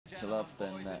to love,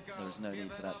 then there is no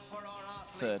need for that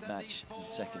third match in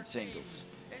second singles.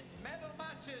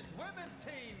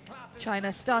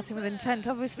 China starting with intent,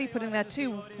 obviously putting their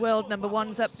 2 world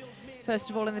 #1s up, first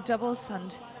of all in the doubles,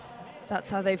 and that's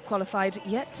how they've qualified,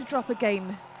 yet to drop a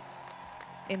game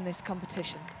in this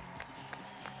competition.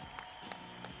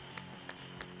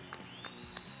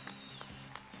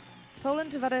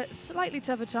 Poland have had a slightly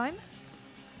tougher time.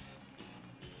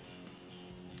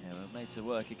 Yeah, well, made to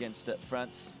work against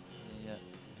France. They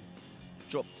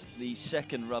dropped the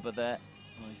second rubber there,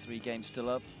 only 3 games to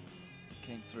love.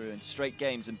 Came through in straight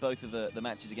games in both of the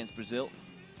matches against Brazil.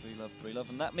 3-love, 3-love.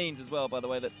 And that means as well, by the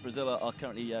way, that Brazil are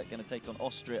currently going to take on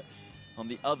Austria on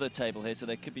the other table here, so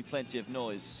there could be plenty of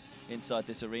noise inside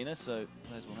this arena, so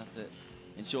players will have to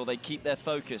ensure they keep their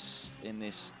focus in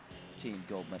this team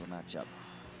gold medal matchup.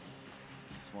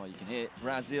 That's why you can hear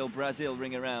Brazil, Brazil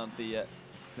ring around the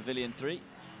Pavilion 3.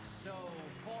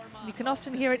 You can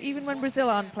often hear it even when Brazil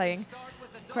aren't playing.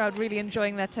 The crowd really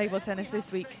enjoying their table tennis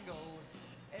this week.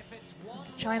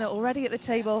 China already at the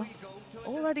table,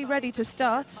 already ready to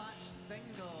start.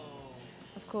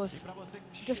 Of course,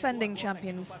 defending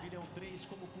champions.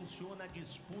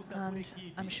 And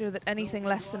I'm sure that anything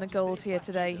less than a gold here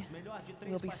today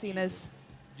will be seen as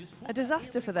a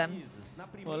disaster for them.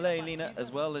 Well, LEI Lina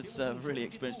as well is really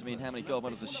experienced. I mean, how many gold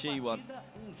medals has she won?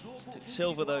 She took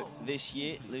silver though this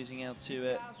year, losing out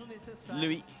to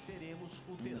Louis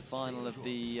in the final of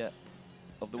the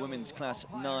women's class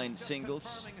 9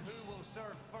 singles.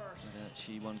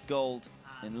 She won gold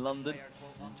in London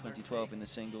in 2012 in the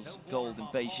singles, gold in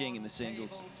Beijing in the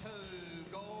singles,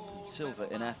 and silver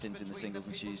in Athens in the singles,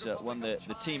 and she's won the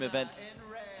team event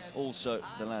also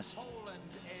the last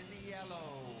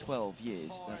 12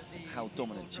 years. That's how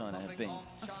dominant China have been.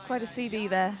 That's quite a CV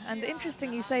there. And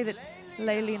interesting you say that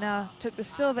LEI Lina took the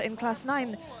silver in class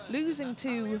 9, losing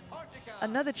to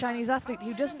another Chinese athlete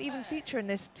who doesn't even feature in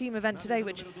this team event today,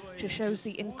 which just shows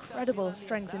the incredible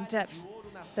strength and depth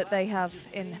that they have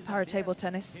in para table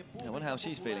tennis. I wonder how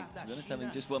she's feeling, to be honest, having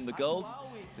just won the gold,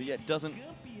 but yet doesn't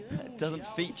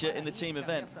feature in the team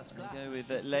event. We go with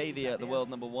LEI, the world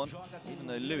 #1, even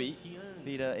though Louis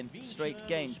beat her in straight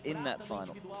games in that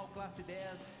final.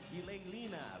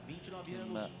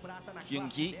 XIONG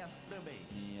Guiyan,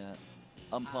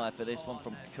 the umpire for this one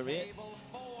from Korea.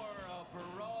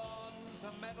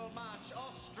 Medal match,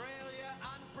 Australia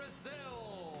and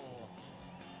Brazil.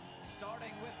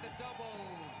 Starting with the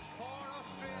doubles for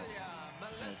Australia,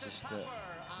 Melissa Just Tapper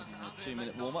a and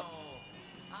 2-minute warm-up.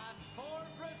 And for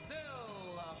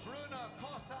Brazil, Bruna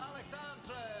Costa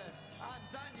Alexandre and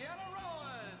Daniela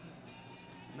Rowan.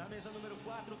 Na mesa número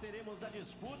 4 teremos a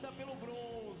disputa pelo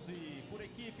bronze. Por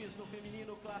equipes no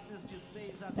feminino, classes de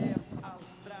 6 a 10, a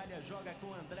Austrália joga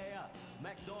com Andrea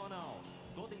McDonald.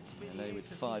 LEI with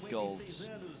 5 golds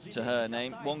to her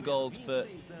name. 1 gold for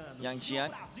XIONG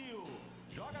Guiyan.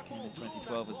 Came in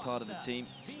 2012 as part of the team.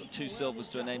 She's got 2 silvers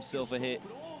to her name. Silver here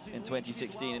in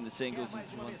 2016 in the singles, and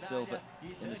she won silver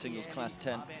in the singles class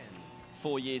 10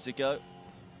 4 years ago.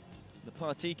 The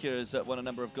Partyka has won a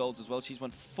number of golds as well. She's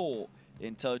won 4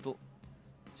 in total.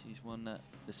 She's won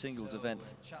the singles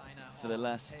event for the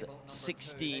last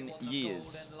 16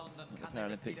 years at the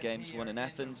Paralympic Games. Won in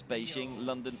Athens, Beijing,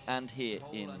 London, and here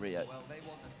in Rio.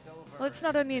 Well, it's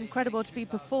not only incredible to be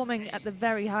performing at the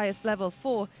very highest level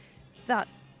for that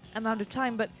amount of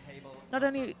time, but not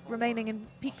only remaining in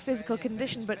peak physical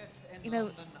condition, but, you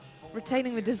know,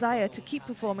 retaining the desire to keep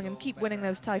performing and keep winning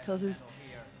those titles is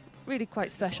really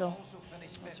quite special.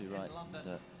 Not too right.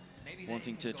 And,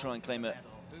 wanting to try and claim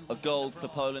a gold for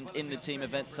Poland in the team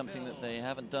event, something that they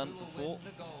haven't done before.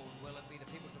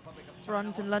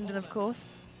 Bronze in London, of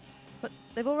course. But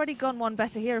they've already gone one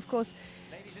better here, of course.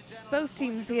 Both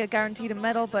teams here guaranteed a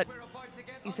medal, but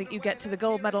you think you get to the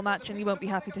gold medal match and you won't be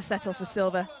happy to settle for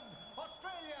silver.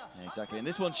 Yeah, exactly, and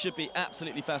this one should be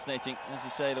absolutely fascinating. As you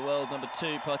say, the world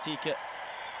 #2, Partyka,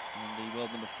 and the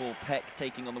world #4, PEK,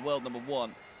 taking on the world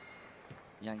 #1,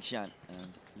 XIONG Guiyan and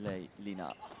LEI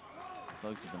Lina.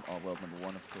 Both of them are world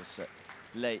 #1, of course.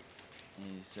 LEI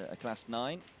is a class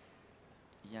 9,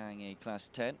 XIONG a class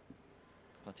 10,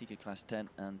 Partyka class 10,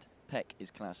 and PEK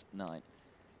is class 9.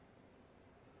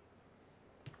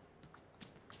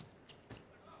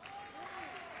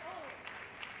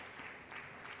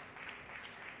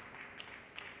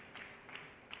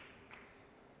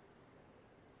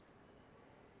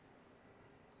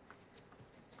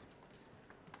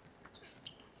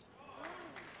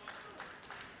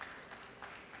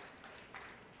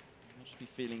 Be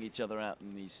feeling each other out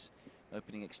in these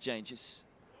opening exchanges.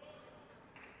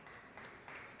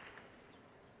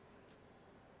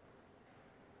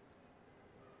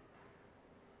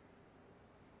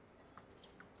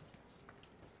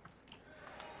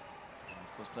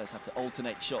 players have to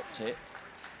alternate shots here.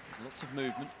 There's lots of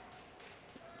movement.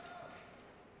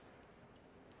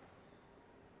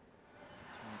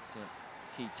 That's why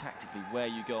it's key tactically where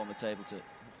you go on the table to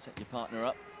set your partner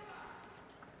up.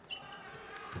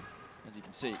 As you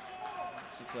can see,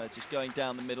 two players just going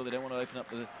down the middle. They don't want to open up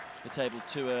the table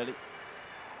too early.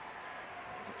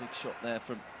 There's a big shot there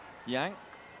from Yang.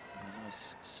 And a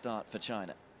nice start for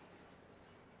China.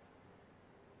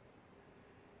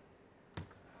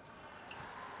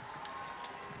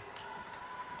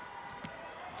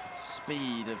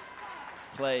 Speed of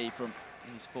play from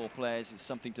these four players is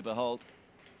something to behold.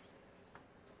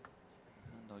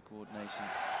 Hand-eye coordination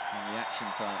and reaction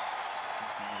time,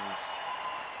 something that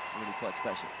is really quite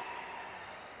special.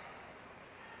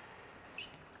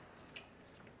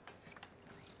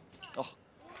 Oh,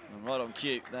 and right on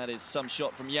cue. That is some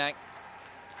shot from Yang.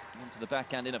 Onto the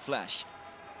backhand in a flash.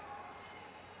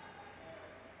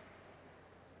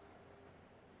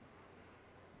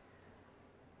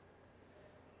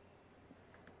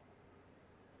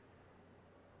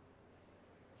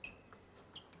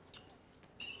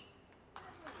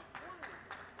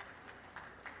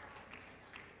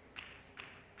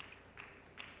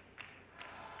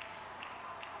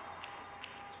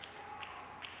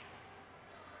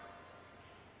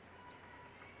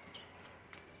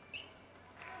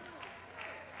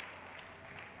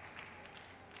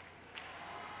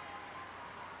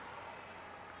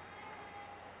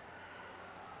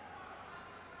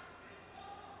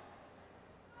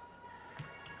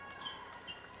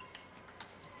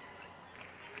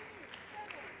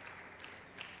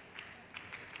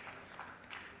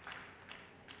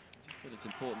 It's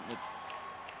important that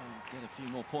we get a few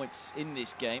more points in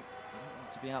this game. I don't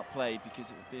want to be outplayed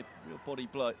because it would be a real body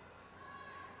blow.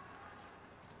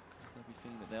 They'll be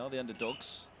feeling that they are the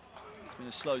underdogs. It's been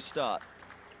a slow start.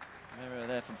 An error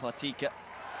there from Partyka.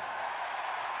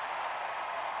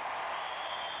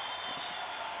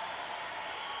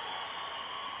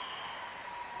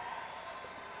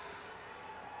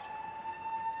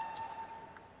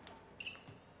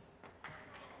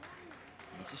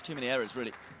 There's just too many errors,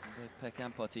 really. Both PEK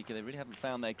and Partyka, they really haven't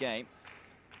found their game.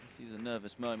 You see the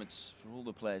nervous moments for all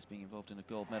the players being involved in a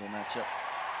gold medal matchup.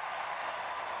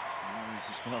 Worries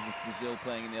as well with Brazil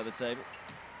playing in the other table.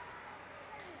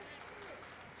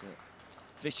 It's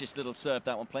a vicious little serve,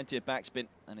 that one. Plenty of backspin,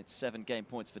 and it's 7 game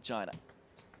points for China.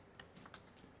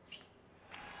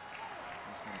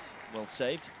 This one's well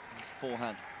saved. Nice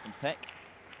forehand from PEK.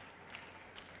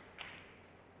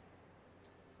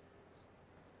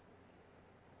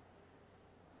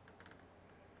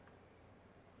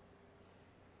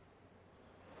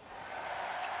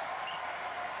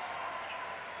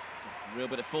 A real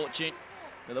bit of fortune,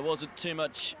 but there wasn't too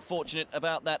much fortunate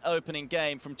about that opening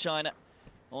game from China.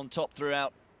 On top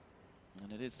throughout,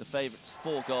 and it is the favourites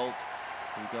for gold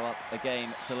who go up a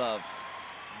game to love.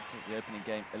 They take the opening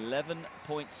game 11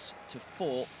 points to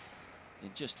 4 in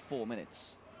just 4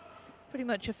 minutes. Pretty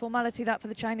much a formality that for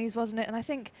the Chinese, wasn't it? And I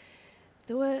think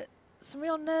there were some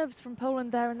real nerves from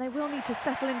Poland there, and they will need to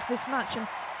settle into this match and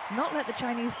not let the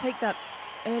Chinese take that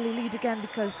early lead again,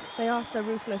 because they are so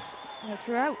ruthless, you know,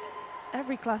 throughout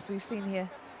every class we've seen here.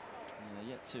 Yeah,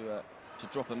 yet to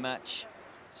drop a match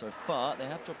so far. They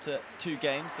have dropped 2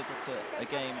 games. They dropped a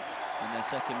game in their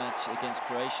second match against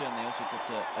Croatia, and they also dropped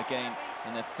a game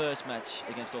in their first match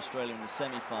against Australia in the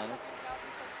semi-finals.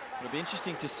 It'll be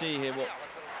interesting to see here what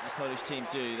the Polish team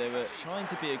do. They were trying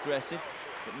to be aggressive,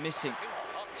 but missing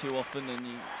too often, and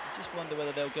you just wonder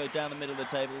whether they'll go down the middle of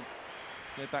the table,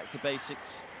 go back to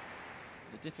basics.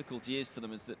 The difficulty is for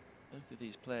them is that both of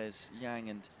these players, Yang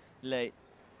and LEI,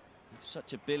 have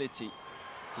such ability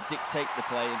to dictate the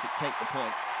play and dictate the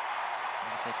point.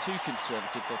 And if they're too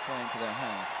conservative, they'll play into their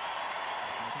hands.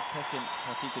 So I think PEK and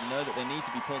Partyka know that they need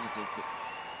to be positive, but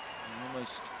they're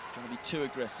almost trying to be too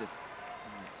aggressive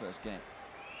in the first game.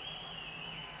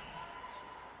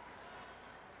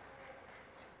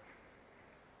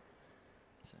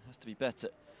 So it has to be better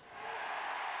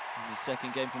in the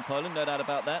second game from Poland, no doubt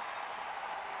about that.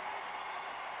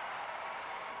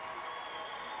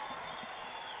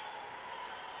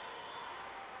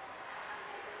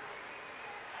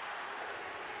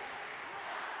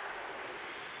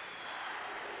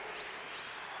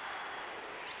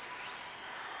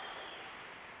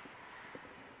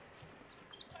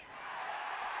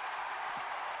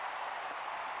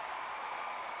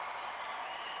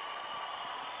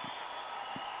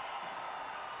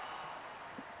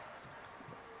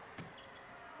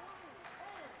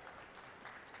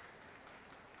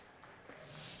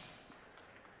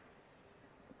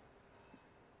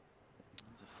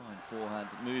 Fine forehand,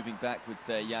 moving backwards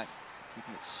there, Yang,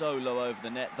 keeping it so low over the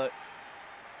net, though.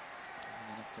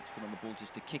 Topspin on the ball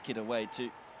just to kick it away too.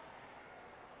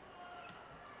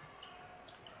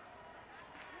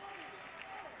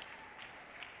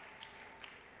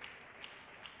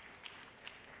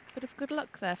 Bit of good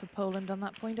luck there for Poland on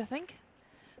that point, I think.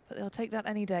 But they'll take that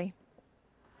any day.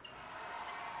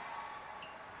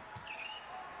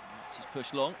 Let's just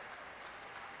push long.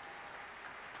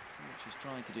 See what she's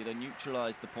trying to do. They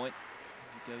neutralise the point.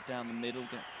 Go down the middle,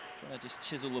 trying to just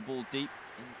chisel the ball deep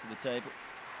into the table.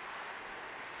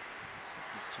 Stop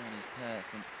this Chinese pair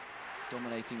from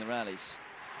dominating the rallies.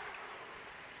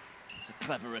 It's a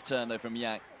clever return though from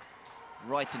Yang.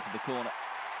 Right into the corner.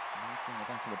 Right down the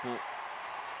back of the ball.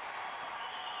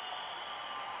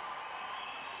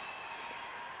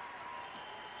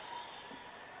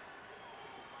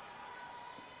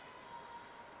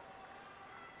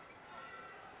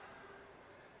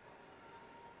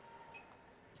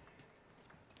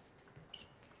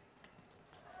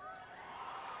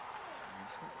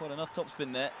 Quite enough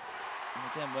topspin there. And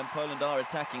again, when Poland are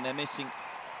attacking, they're missing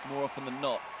more often than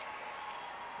not.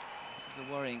 This is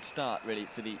a worrying start, really,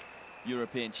 for the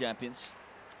European champions.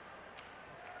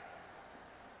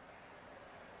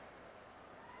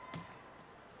 We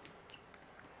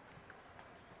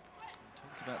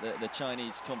talked about the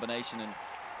Chinese combination and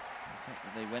the fact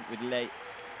that they went with Lei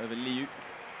over Liu.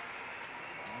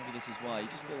 Maybe this is why. You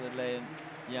just feel that Lei and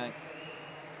Yang,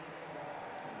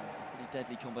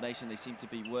 deadly combination. They seem to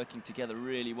be working together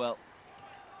really well.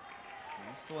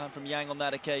 Nice forehand from Yang on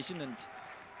that occasion, and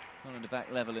on the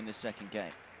back level in this second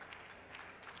game.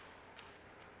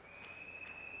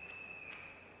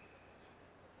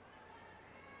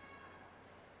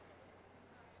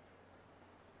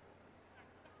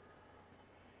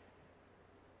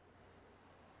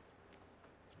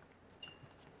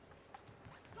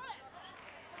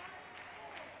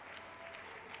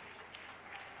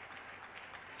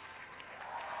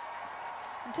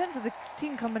 In terms of the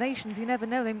team combinations, you never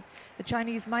know. The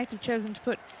Chinese might have chosen to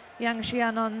put Yang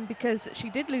Qian on because she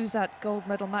did lose that gold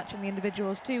medal match in the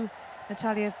individuals to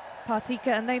Natalia Partyka,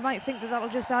 and they might think that that'll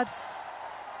just add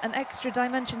an extra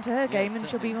dimension to her game and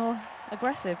she'll be more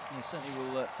aggressive. Yeah,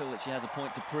 certainly will feel that she has a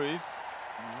point to prove.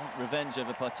 Revenge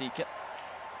over Partyka.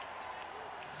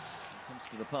 Comes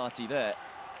to the party there.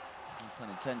 No pun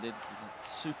intended.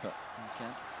 Super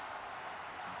backhand.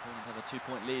 Poland have a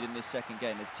 2-point lead in this second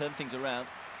game. They've turned things around.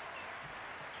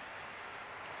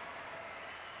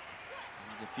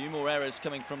 There's a few more errors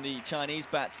coming from the Chinese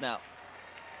bats now.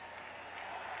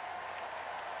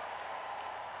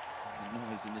 And the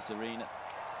noise in this arena.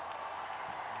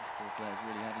 These four players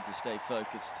really having to stay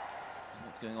focused on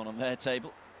what's going on their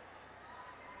table.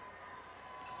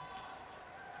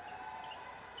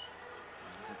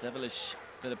 There's a devilish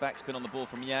bit of backspin on the ball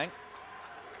from Yang.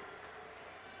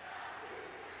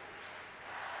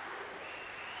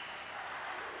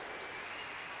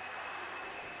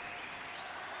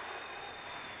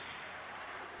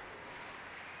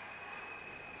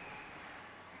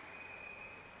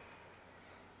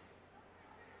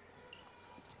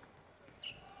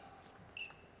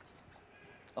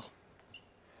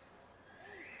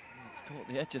 Caught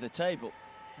the edge of the table.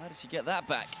 How did she get that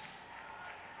back?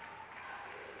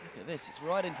 Look at this, it's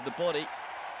right into the body.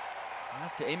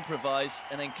 Has to improvise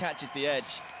and then catches the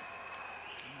edge.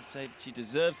 I would say that she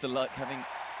deserves the luck, having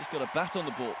just got a bat on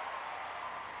the ball.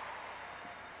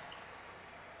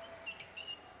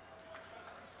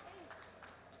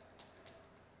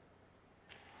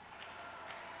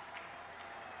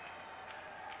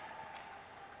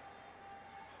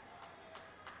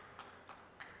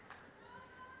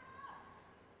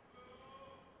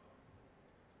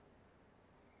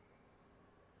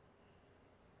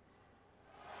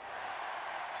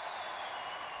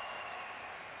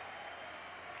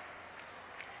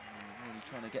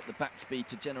 Trying to get the back speed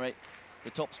to generate the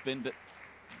top spin, but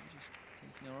just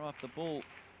taking her off the ball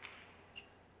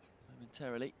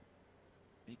momentarily.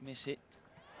 Big miss hit.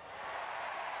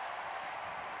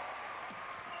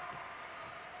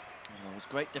 Oh, it was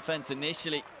great defense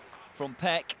initially from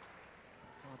PEK.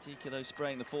 Partyka though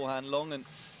spraying the forehand long, and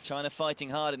China fighting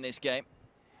hard in this game.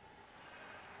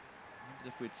 I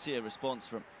wondered if we'd see a response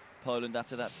from Poland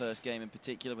after that first game in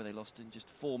particular, where they lost in just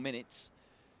 4 minutes.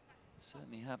 They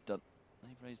certainly have done.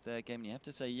 They've raised their game, and you have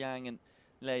to say Yang and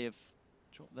Lei have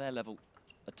dropped their level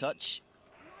a touch.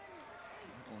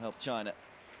 That will help China.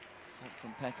 Fault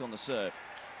from PEK on the serve.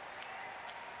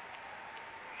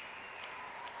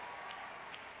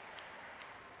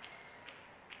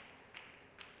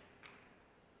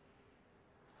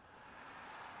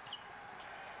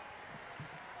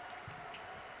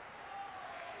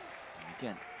 And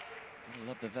again, I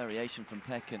love the variation from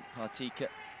PEK and Partyka.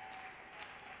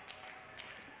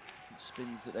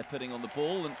 spins that they're putting on the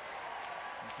ball, and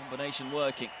the combination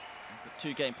working. But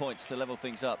 2 game points to level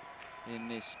things up in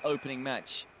this opening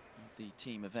match of the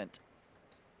team event.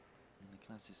 And the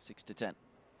class is 6-10.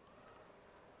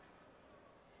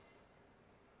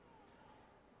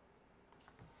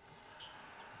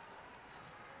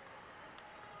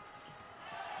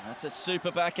 That's a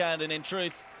super backhand, and in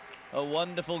truth, a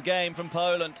wonderful game from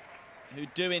Poland, who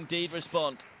do indeed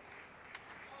respond.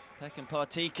 PEK and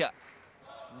Partyka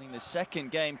winning the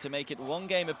second game to make it 1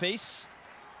 game apiece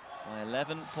by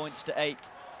 11 points to 8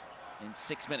 in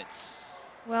 6 minutes.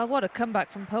 Well, what a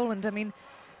comeback from Poland. I mean,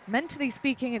 mentally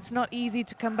speaking, it's not easy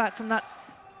to come back from that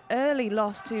early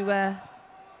loss to the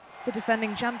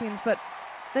defending champions, but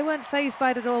they weren't fazed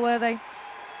by it at all, were they?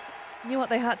 Knew what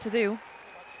they had to do.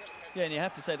 Yeah, and you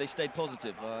have to say they stayed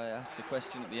positive. I asked the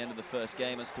question at the end of the first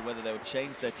game as to whether they would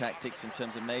change their tactics in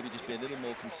terms of maybe just be a little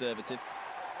more conservative.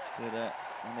 But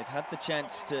when they've had the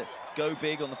chance to go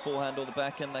big on the forehand or the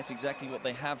backhand, that's exactly what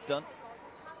they have done.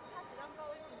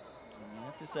 And you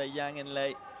have to say Yang and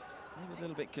LEI, they were a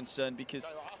little bit concerned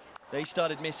because they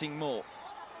started missing more.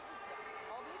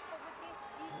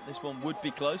 Thought this one would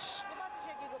be close.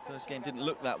 First game didn't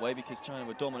look that way because China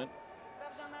were dominant.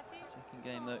 Second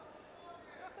game, though,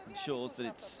 ensures that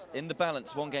it's in the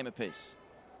balance, 1 game apiece.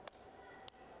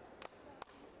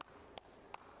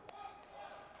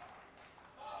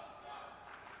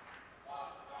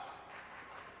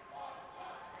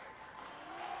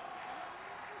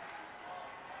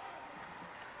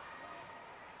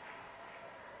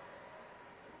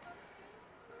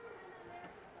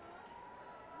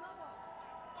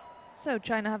 So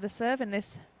China have the serve in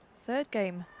this 3rd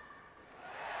game.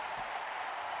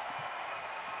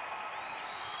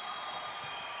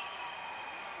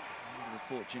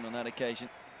 Fortune on that occasion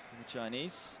for the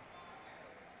Chinese.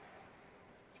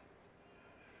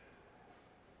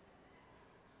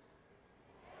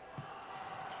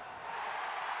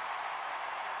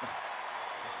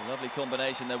 It's a lovely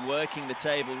combination. They're working the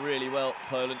table really well,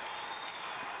 Poland.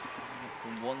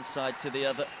 From one side to the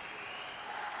other.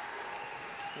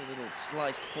 Just a little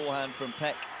sliced forehand from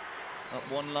PEK up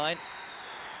one line.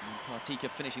 And Partyka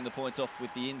finishing the point off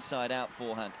with the inside-out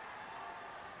forehand.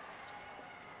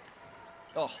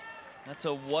 Oh, that's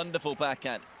a wonderful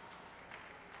backhand.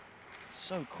 It's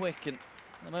so quick, and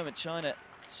at the moment China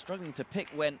struggling to pick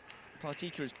when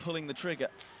Partyka is pulling the trigger.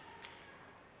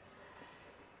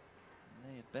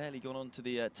 And they had barely gone onto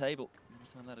the table by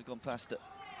the time that had gone past it.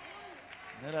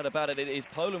 No doubt about it, it is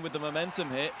Poland with the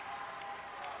momentum here.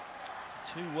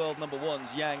 2 world number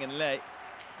 1s, Yang and LEI,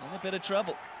 in a bit of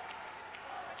trouble.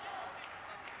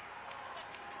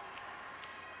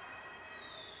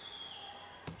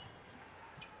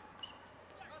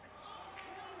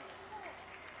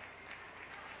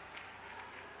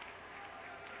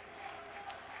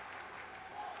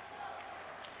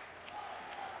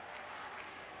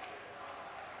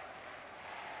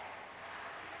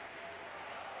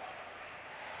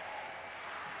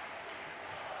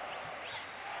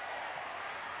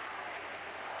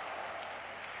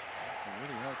 It's a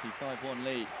really healthy 5-1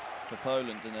 lead for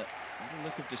Poland, and a little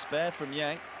look of despair from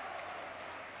Yang.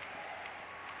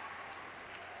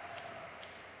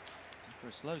 After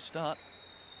a slow start,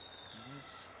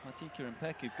 there's Partyka and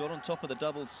PEK who've got on top of the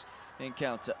doubles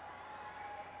encounter.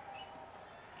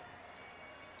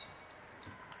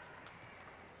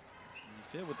 And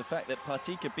you feel with the fact that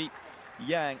Partyka beat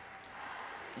Yang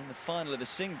in the final of the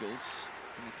singles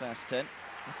in the Class 10,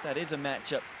 if that is a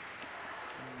matchup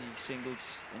in the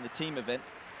singles in the team event,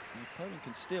 and if Poland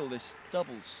can steal this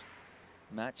doubles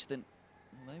match, then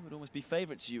well, they would almost be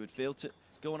favourites, you would feel, to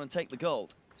go on and take the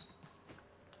gold.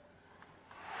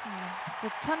 It's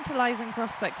a tantalising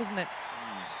prospect, isn't it?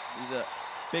 These are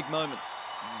big moments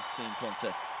in this team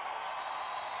contest.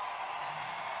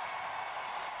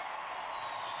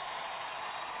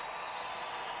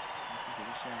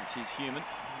 Showing that she's human.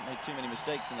 Hasn't made too many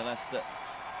mistakes in the last 10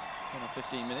 or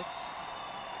 15 minutes.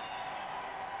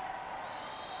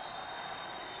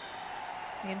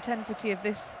 The intensity of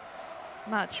this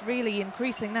match really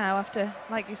increasing now after,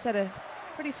 like you said, a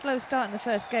pretty slow start in the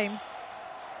first game.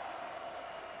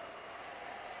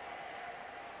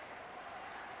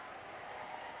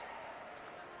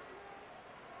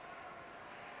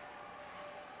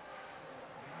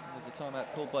 There's a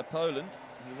timeout called by Poland,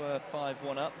 who were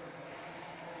 5-1 up.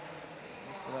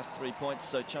 That's the last 3 points,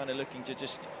 so China looking to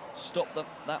just stop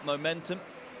that momentum,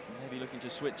 and maybe looking to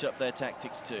switch up their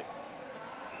tactics too.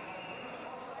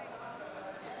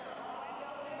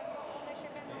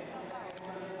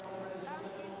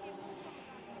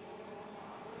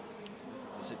 So this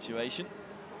is the situation,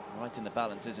 right in the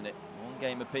balance, isn't it? 1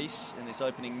 game apiece in this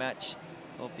opening match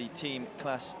of the team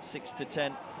class 6 to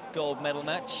 10 gold medal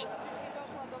match.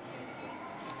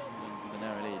 With a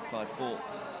narrow lead, 5-4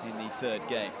 in the third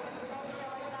game.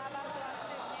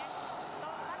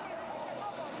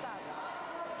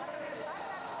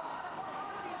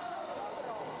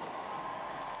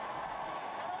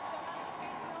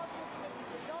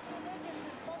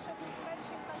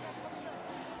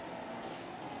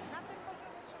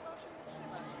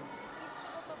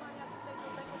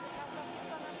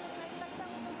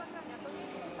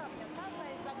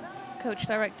 Coach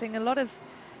directing a lot of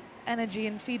energy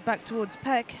and feedback towards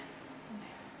PEK.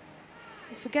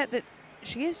 You forget that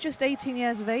she is just 18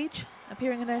 years of age,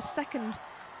 appearing in her second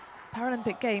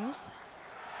Paralympic Games.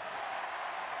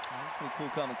 Pretty cool,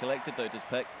 calm and collected though, does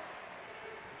PEK.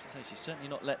 She's certainly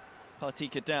not let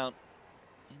Partyka down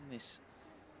in this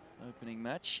opening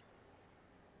match.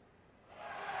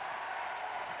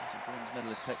 She's a bronze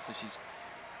medalist, PEK, so she's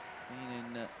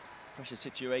been in pressure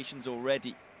situations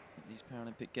already at these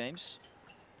Paralympic Games.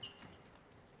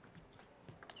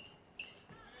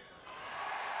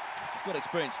 She's got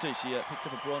experience too. She picked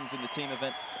up a bronze in the team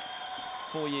event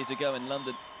 4 years ago in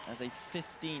London as a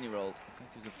 15-year-old. In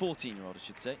fact, it was a 14-year-old, I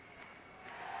should say.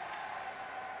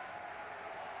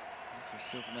 Also a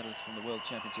silver medalist from the World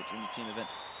Championships in the team event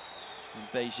in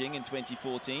Beijing in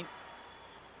 2014.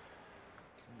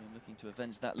 And looking to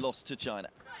avenge that loss to China.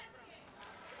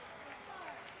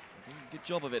 Doing a good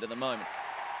job of it at the moment.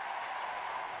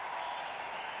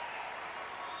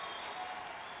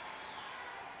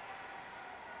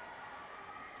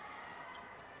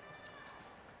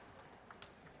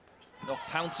 Not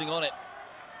pouncing on it.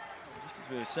 Just as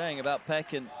we were saying about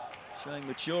PEK and showing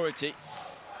maturity.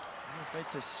 Not afraid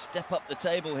to step up the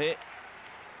table here.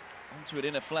 Onto it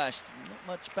in a flash. Not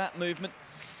much bat movement.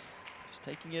 Just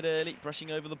taking it early,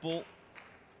 brushing over the ball.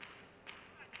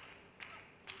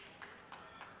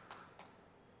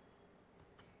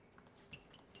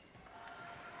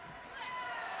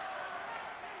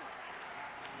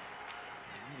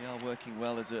 They are working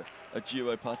well as a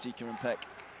duo, Partyka and PEK.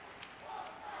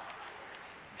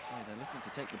 They're looking to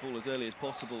take the ball as early as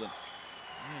possible and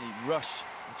really rush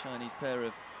the Chinese pair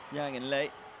of Yang and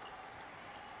Lei.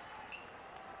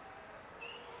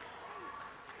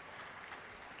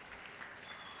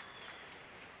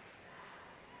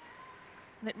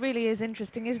 And it really is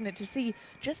interesting, isn't it, to see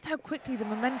just how quickly the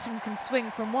momentum can swing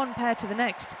from one pair to the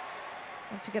next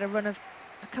once you get a run of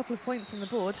a couple of points on the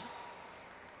board.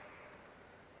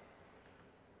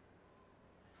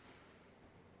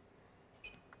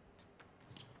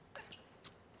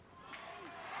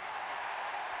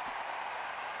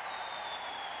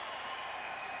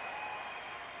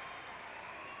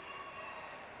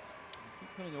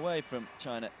 Pulling away from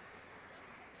China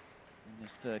in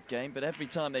this third game, but every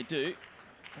time they do,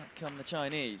 back come the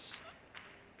Chinese.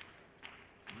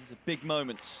 These are big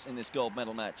moments in this gold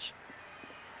medal match.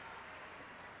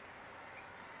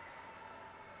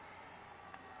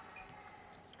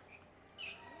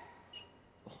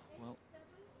 Oh, well,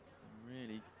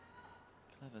 really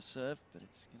clever serve, but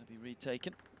it's going to be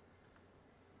retaken.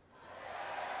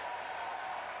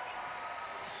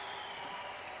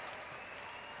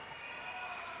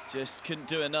 Just couldn't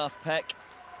do enough, PEK.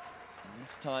 And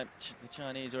this time, the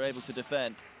Chinese are able to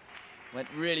defend. Went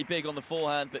really big on the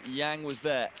forehand, but Yang was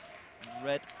there.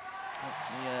 Read what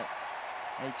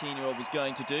the 18-year-old was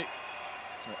going to do.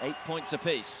 So 8 points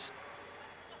apiece.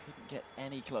 Couldn't get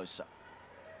any closer.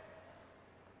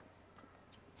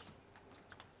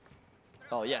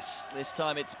 Oh, yes. This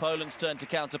time it's Poland's turn to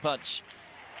counterpunch.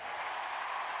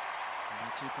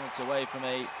 2 points away from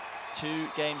a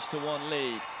 2-1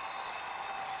 lead.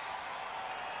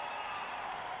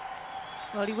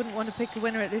 Well, you wouldn't want to pick a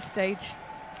winner at this stage.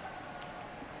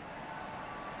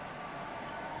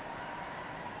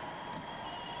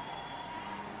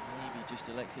 Maybe just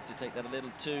elected to take that a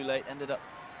little too late. Ended up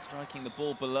striking the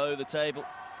ball below the table.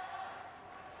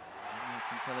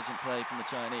 It's intelligent play from the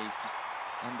Chinese, just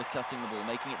undercutting the ball,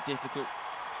 making it difficult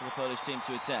for the Polish team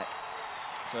to attack.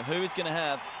 So who is going to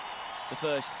have the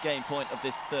first game point of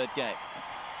this third game?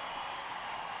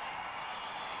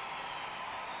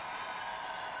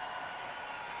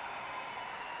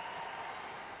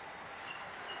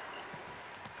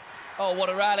 Oh, what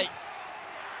a rally.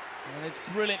 And it's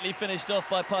brilliantly finished off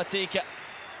by Partyka.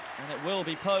 And it will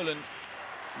be Poland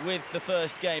with the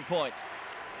first game point.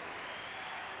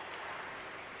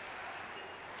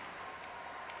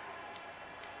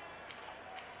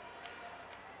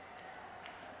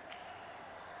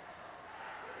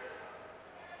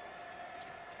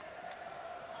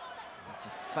 That's a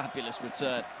fabulous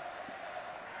return.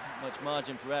 Not much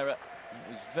margin for error. It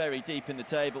was very deep in the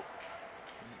table.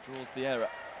 And it draws the error.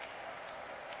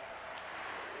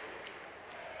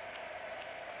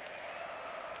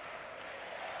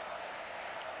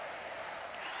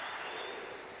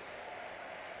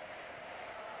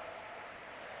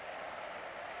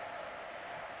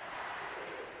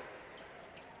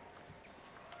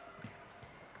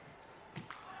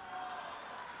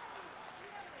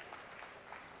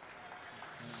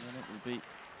 It'll be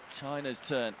China's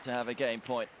turn to have a game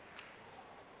point.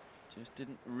 Just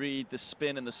didn't read the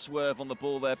spin and the swerve on the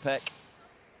ball there, PEK.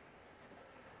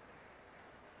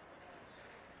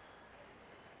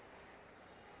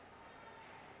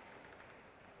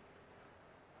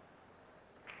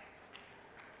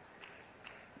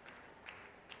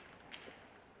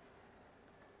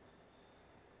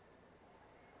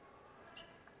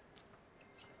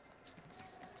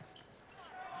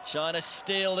 China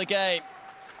steal the game.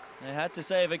 They had to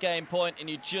save a game point, and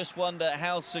you just wonder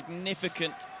how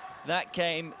significant that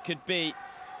game could be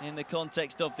in the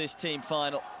context of this team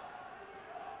final.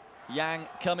 Yang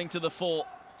coming to the fore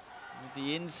with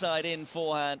the inside-in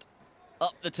forehand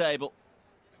up the table.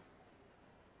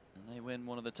 And they win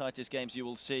one of the tightest games you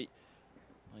will see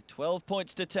by 12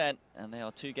 points to 10, and they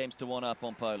are 2 games to 1 up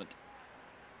on Poland.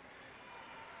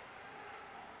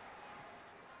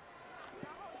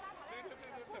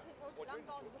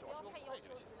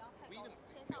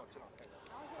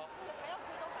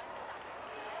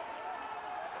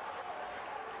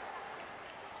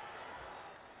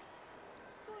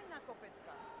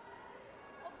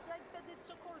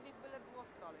 Cokolwiek, byle było w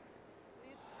stole.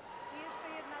 I jeszcze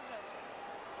jedna rzecz.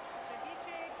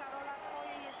 Przebicie, Karola,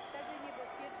 twoje jest wtedy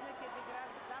niebezpieczne, kiedy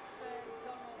grasz zawsze z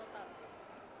dolną rotacją.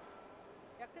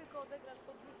 Jak tylko odegrasz,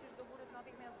 podrzucisz do góry,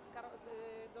 natychmiast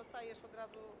dostajesz od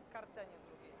razu karcenie z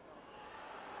drugiej strony.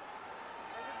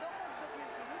 Także dochodź do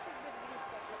piłki, musisz być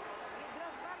blisko.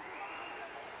 Grasz bardzo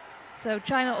dobrze. So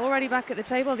China already back at the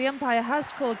table. The umpire has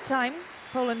called time.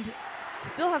 Poland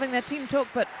still having their team talk,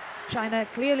 but China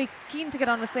clearly keen to get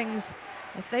on with things.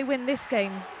 If they win this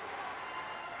game,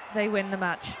 they win the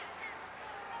match.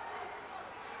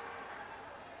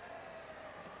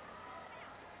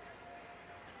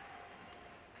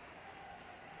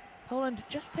 Poland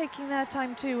just taking their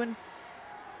time too, and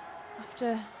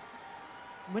after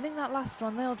winning that last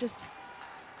one, they'll just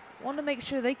want to make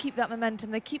sure they keep that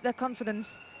momentum, they keep their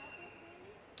confidence.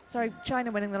 Sorry,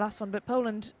 China winning the last one, but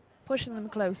Poland pushing them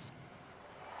close.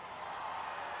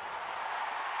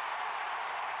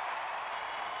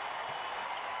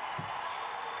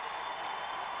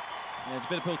 There's a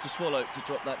bit of pill to swallow to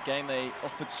drop that game. They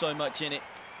offered so much in it,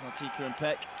 PARTYKA and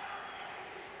PEK.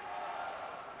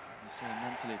 As you say,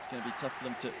 mentally it's going to be tough for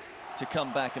them to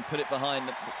come back and put it behind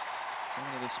them. But so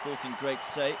many of the sporting greats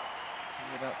say it's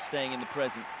all about staying in the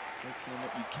present, focusing on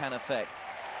what you can affect.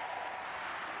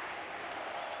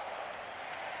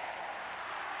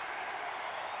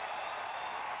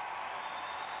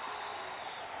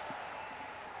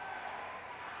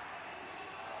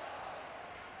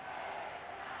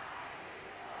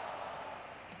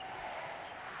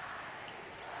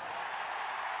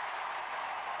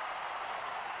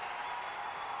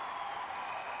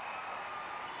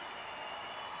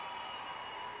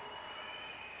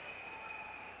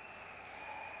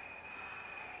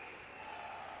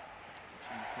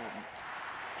 Important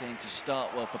game to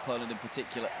start well for Poland in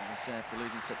particular, as I say, after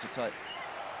losing such a tight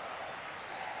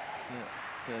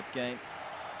third game.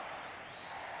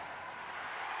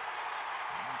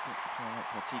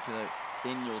 Like PARTYKA though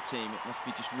in your team, it must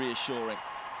be just reassuring.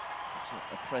 Such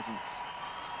a presence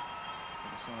to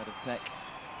the side of PEK.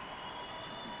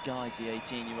 Guide the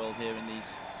 18-year-old here in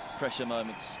these pressure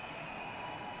moments.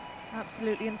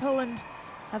 Absolutely, and Poland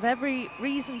have every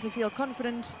reason to feel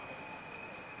confident,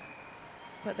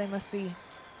 but they must be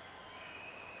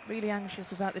really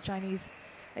anxious about the Chinese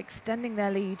extending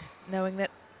their lead, knowing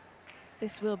that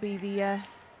this will be the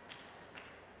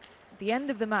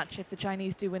end of the match if the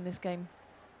Chinese do win this game.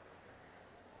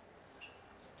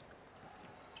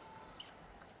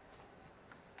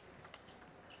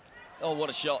 Oh, what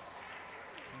a shot.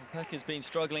 Well, PEK has been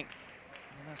struggling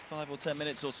in the last 5 or 10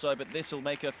 minutes or so, but this will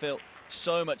make her feel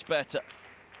so much better.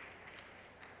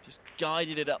 Just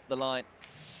guided it up the line.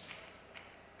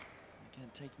 Again,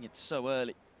 taking it so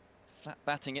early, flat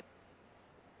batting it.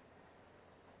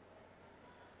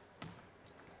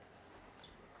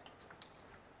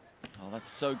 Oh,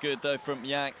 that's so good though from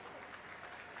Yang.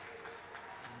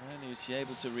 Not only was she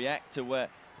able to react to where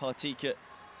PARTYKA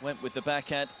went with the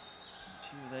backhand,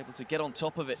 she was able to get on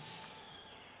top of it.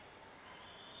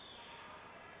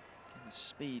 And the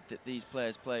speed that these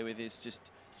players play with is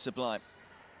just sublime.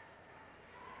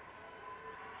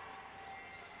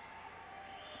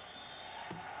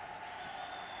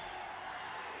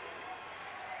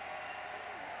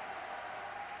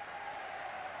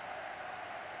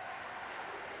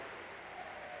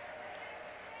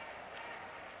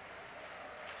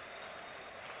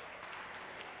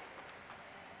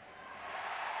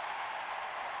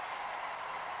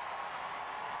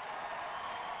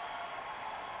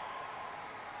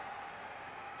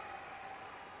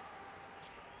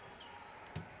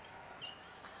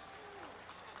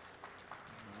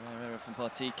 from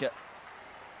Partyka.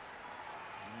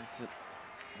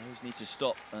 Those need to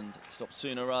stop, and stop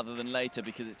sooner rather than later,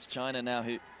 because it's China now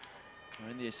who are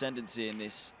in the ascendancy in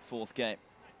this fourth game.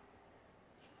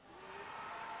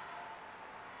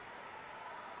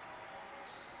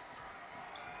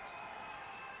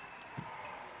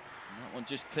 And that one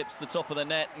just clips the top of the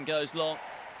net and goes long.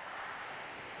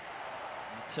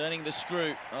 And turning the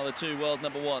screw are the two world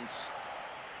number ones.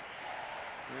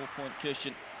 4-point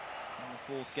cushion in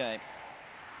the fourth game.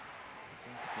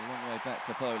 A long way back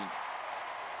for Poland.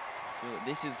 I feel that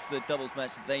this is the doubles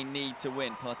match that they need to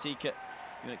win. Partyka,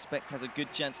 you'd expect, has a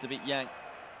good chance to beat Yang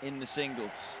in the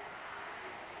singles.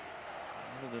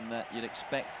 Other than that, you'd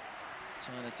expect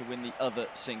China to win the other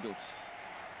singles.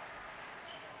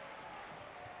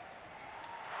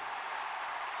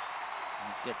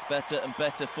 It gets better and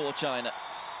better for China.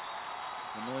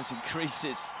 The noise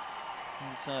increases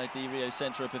inside the Rio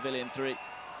Centro Pavilion 3. As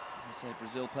I say,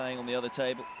 Brazil playing on the other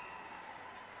table.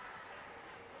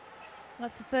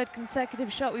 That's the third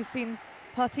consecutive shot we've seen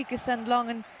Partyka send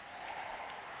long, and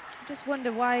I just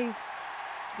wonder why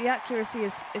the accuracy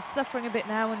is suffering a bit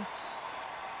now, and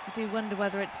I do wonder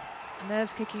whether it's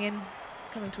nerves kicking in,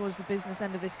 coming towards the business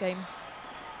end of this game.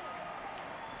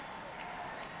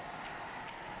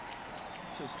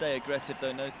 She'll stay aggressive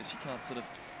though, knows that she can't sort of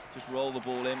just roll the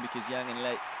ball in because Yang and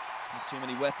LEI have too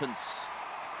many weapons.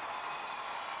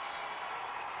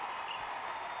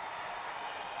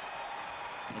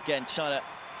 Again, China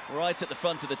right at the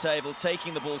front of the table,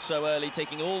 taking the ball so early,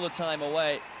 taking all the time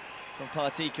away from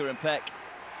Partyka and PEK.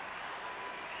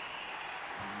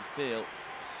 And you feel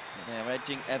that they are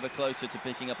edging ever closer to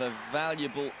picking up a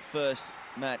valuable first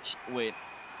match win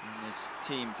in this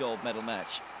team gold medal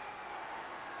match.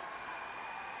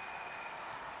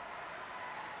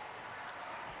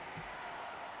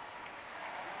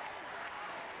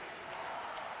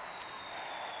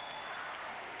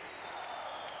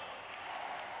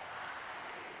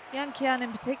 Yang Qian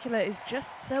in particular is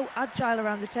just so agile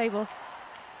around the table.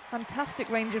 Fantastic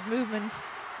range of movement.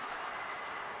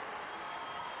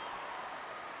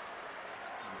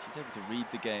 She's able to read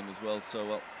the game as well so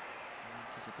well.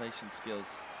 Anticipation skills,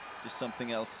 just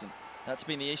something else. And that's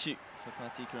been the issue for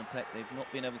Partyka and PEK. They've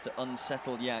not been able to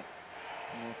unsettle Yang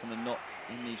more often than not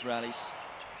in these rallies.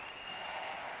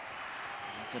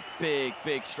 It's a big,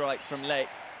 big strike from LEI.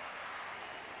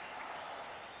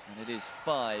 And it is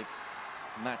 5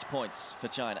 match points for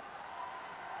China.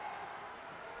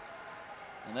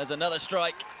 And there's another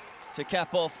strike to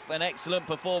cap off an excellent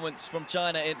performance from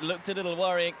China. It looked a little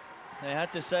worrying. They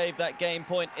had to save that game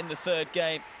point in the third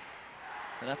game.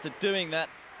 But after doing that,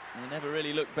 they never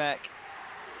really looked back.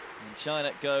 And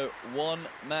China go 1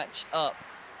 match up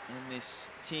in this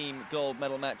team gold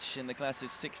medal match in the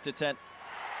classes 6 to 10.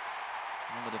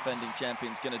 And the defending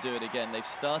champion's going to do it again. They've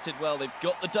started well, they've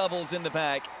got the doubles in the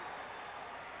bag.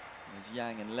 There's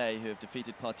Yang and LEI who have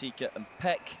defeated Partyka and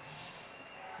PEK.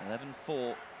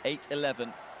 11-4,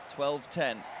 8-11,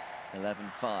 12-10,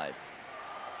 11-5.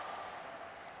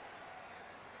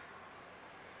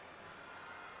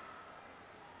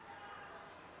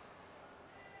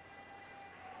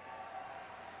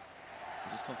 So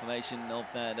just confirmation of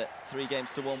that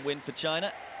 3-1 win for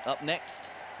China. Up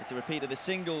next, it's a repeat of the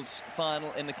singles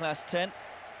final in the class 10.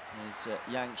 There's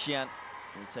Yang Qian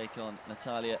who will take on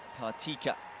Natalia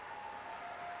Partyka.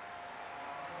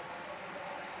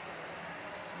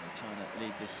 China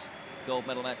lead this gold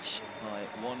medal match by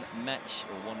 1 match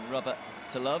or 1 rubber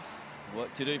to love.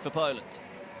 Work to do for Poland.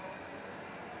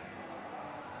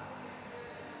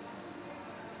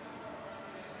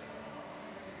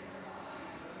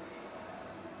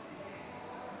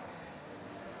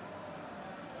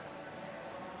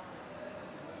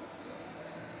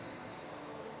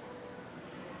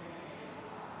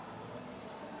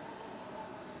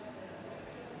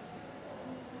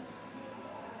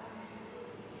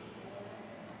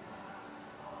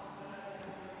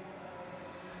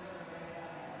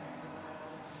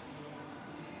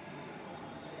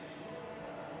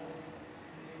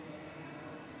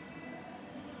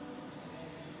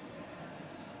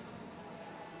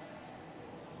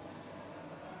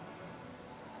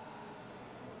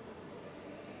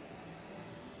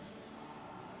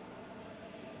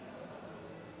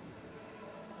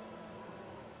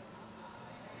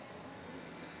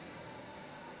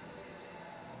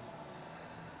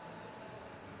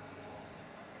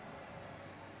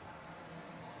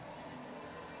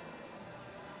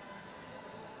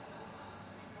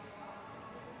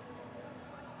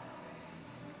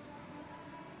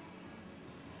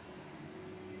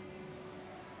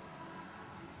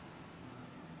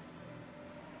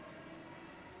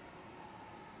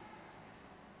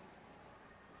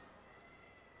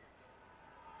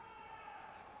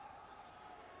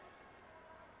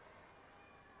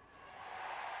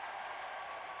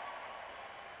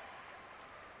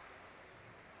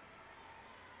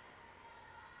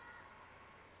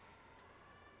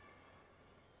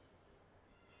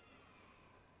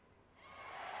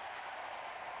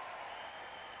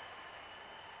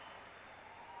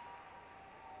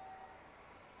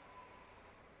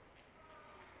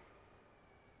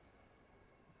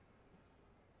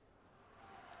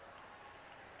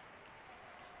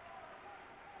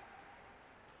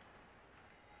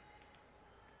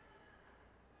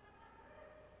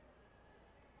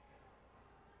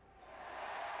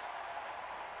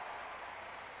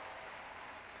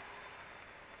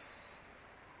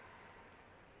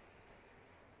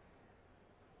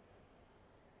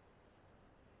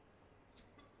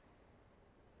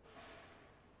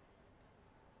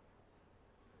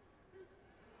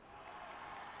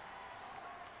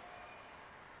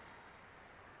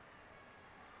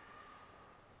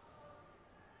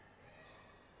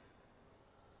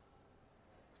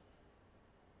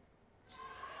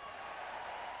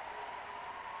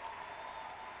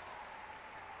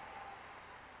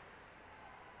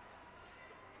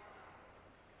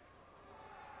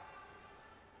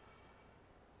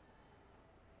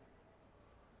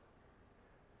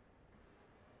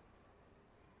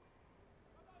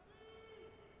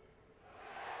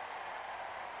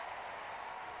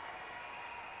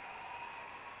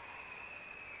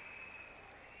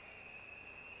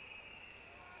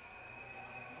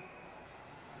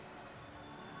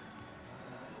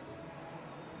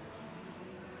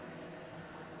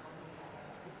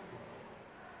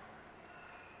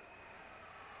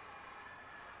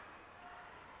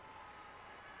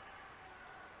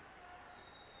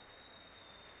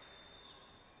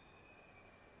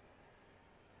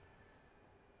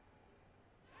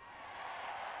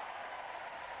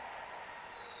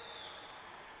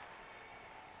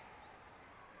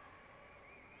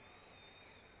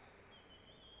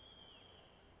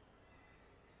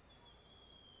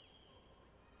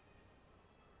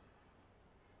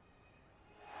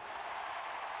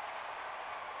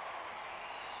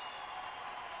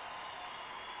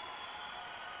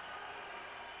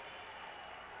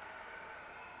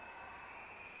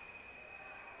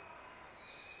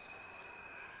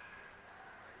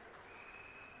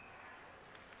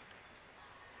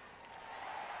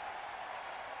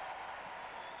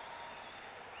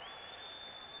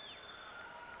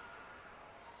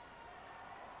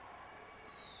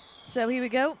 So here we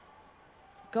go.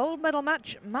 Gold medal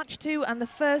match, match 2, and the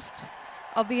first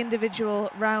of the individual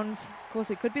rounds. Of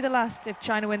course, it could be the last if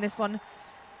China win this one.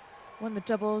 Won the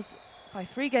doubles by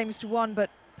 3 games to 1, but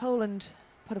Poland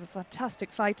put up a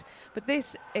fantastic fight. But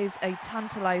this is a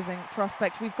tantalizing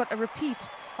prospect. We've got a repeat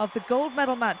of the gold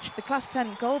medal match, the Class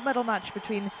 10 gold medal match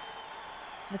between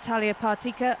Natalia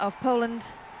Partyka of Poland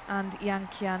and XIONG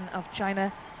Guiyan of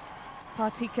China.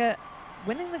 Partyka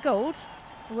winning the gold,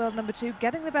 the world number 2,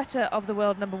 getting the better of the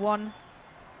world number 1.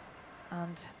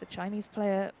 And the Chinese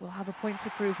player will have a point to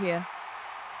prove here.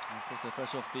 And of course, they're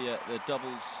fresh off the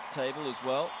doubles table as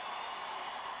well.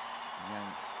 Yang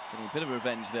getting a bit of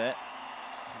revenge there.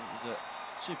 It was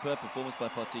a superb performance by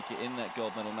Partyka in that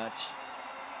gold medal match.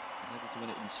 She was able to win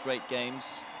it in straight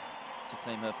games to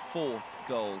claim her 4th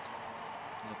gold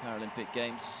in the Paralympic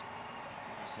Games.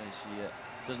 As I say,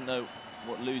 she doesn't know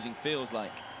what losing feels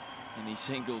like in the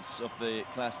singles of the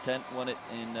Class 10. Won it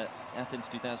in Athens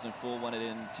 2004, won it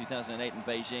in 2008 in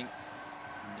Beijing,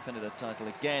 and defended her title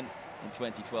again in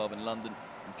 2012 in London.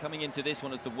 And coming into this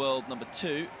one as the world number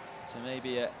 2, so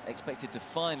maybe expected to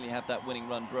finally have that winning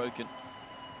run broken.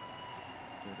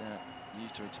 But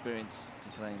used her experience to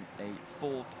claim a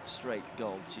 4th straight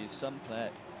gold. She is some player.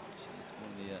 She's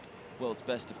one of the world's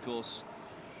best, of course.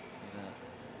 But,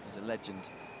 is a legend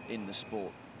in the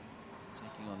sport.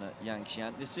 Taking on XIONG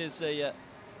Guiyan. This is a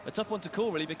tough one to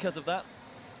call, really, because of that.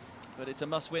 But it's a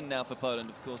must-win now for Poland.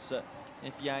 Of course,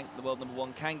 if Yang, the world number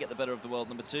 1, can get the better of the world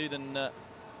number 2, then well,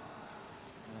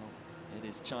 it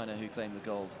is China who claim the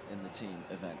gold in the team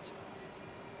event.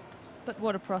 But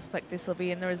what a prospect this will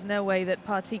be, and there is no way that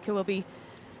Partyka will be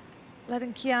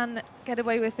letting Qian get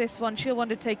away with this one. She'll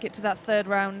want to take it to that 3rd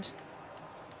round.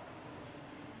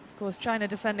 Of course, China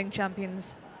defending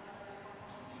champions.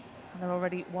 And they're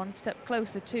already 1 step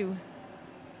closer to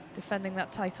defending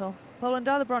that title. Poland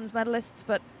are the bronze medalists,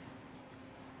 but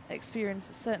experience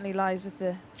certainly lies with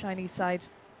the Chinese side.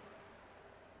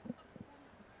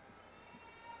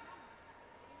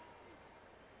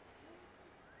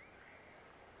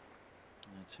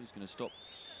 That's who's going to stop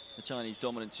the Chinese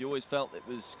dominance. You always felt it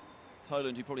was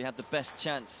Poland who probably had the best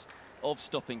chance of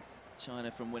stopping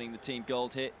China from winning the team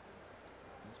gold here.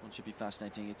 This one should be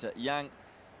fascinating. It's Yang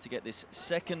to get this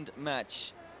 2nd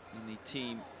match in the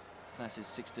team classes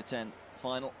 6 to 10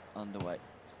 final underway.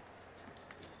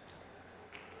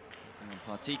 Taking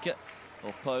on Partyka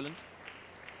of Poland.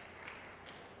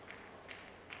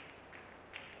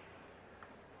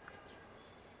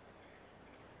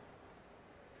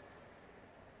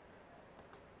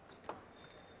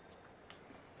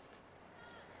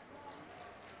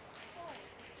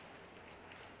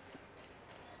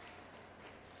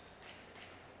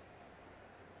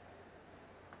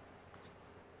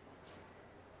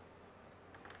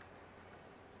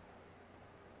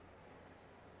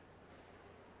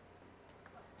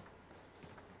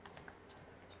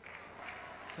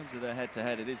 In terms of their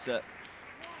head-to-head, it is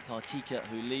Partyka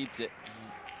who leads it.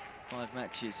 5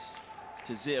 matches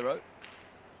to 0. Won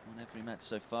every match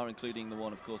so far, including the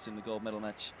one, of course, in the gold medal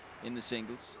match in the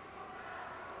singles.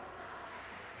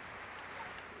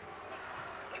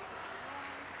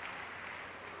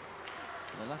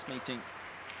 The last meeting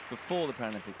before the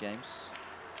Paralympic Games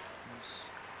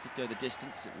did go the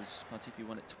distance. It was Partyka who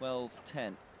won at 12-10.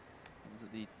 It was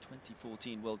at the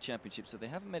 2014 World Championships, so they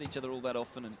haven't met each other all that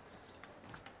often. And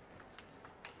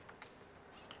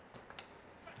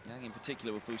Yang in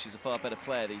particular will feel she's a far better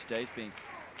player these days, being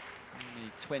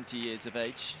only 20 years of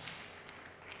age.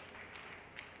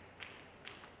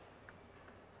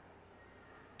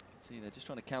 You can see they're just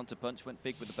trying to counter punch, went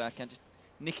big with the backhand, just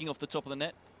nicking off the top of the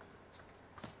net.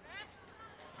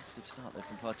 Positive start there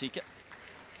from Partyka.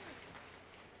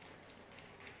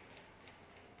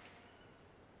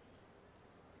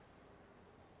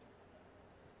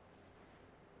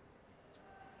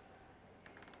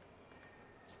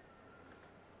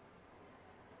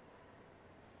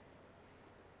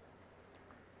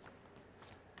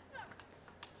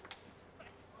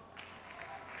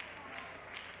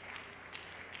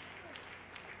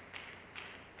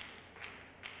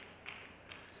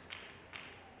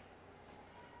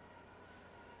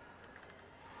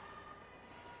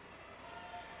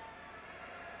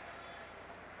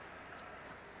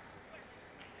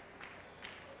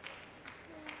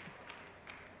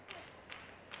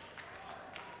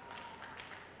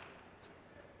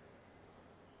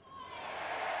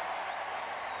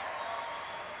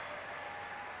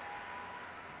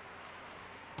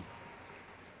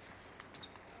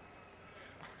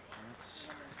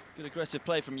 Good aggressive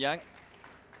play from Yang.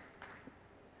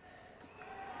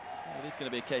 It is going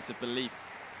to be a case of belief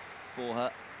for her.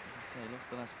 As I say,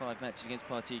 lost the last 5 matches against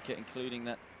Partyka, including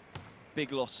that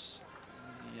big loss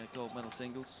in the gold medal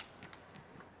singles.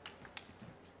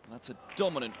 That's a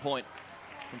dominant point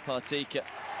from Partyka.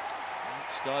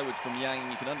 Skywards from Yang,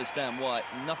 and you can understand why.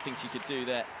 Nothing she could do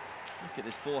there. Look at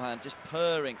this forehand, just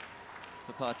purring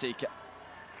for Partyka.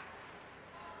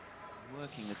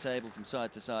 Working the table from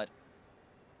side to side.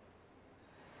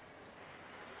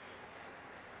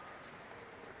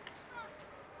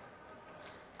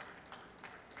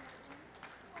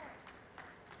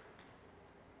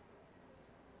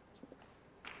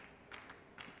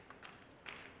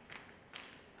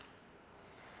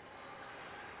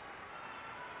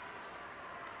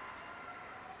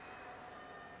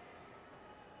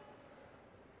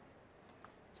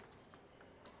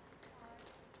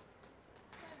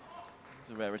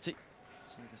 A rarity.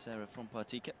 Service error from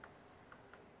Partyka.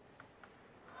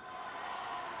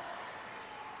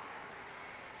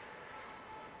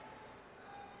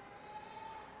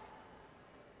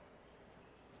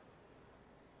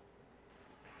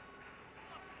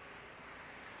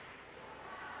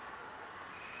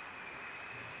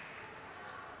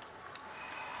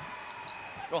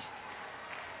 Oh.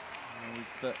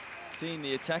 We've seen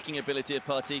the attacking ability of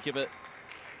Partyka, but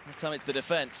that time it's the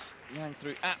defense. Yang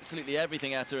threw absolutely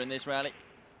everything at her in this rally.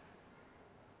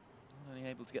 Not only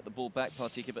able to get the ball back,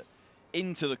 Partyka, but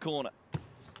into the corner. I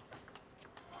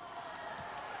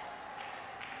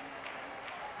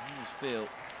almost feel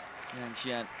Yang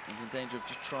Qian is in danger of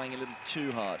just trying a little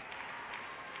too hard.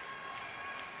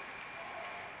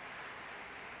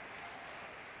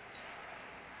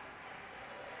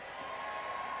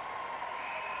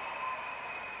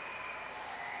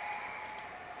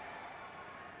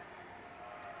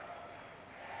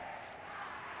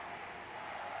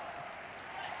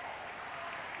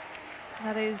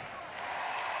 That is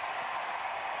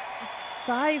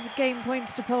 5 game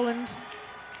points to Poland. It's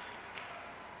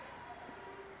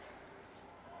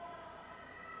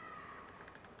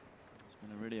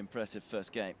been a really impressive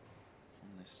first game from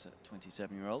this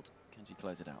 27-year-old. Can she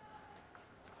close it out?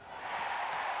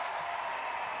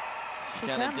 She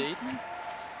can indeed.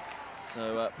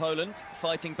 So Poland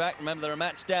fighting back. Remember, they're a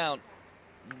match down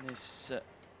in this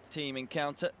team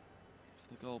encounter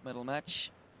for the gold medal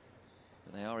match.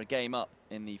 But they are a game up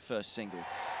in the first singles.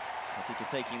 Partyka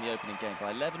taking the opening game by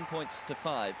 11 points to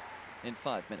 5 in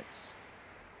 5 minutes.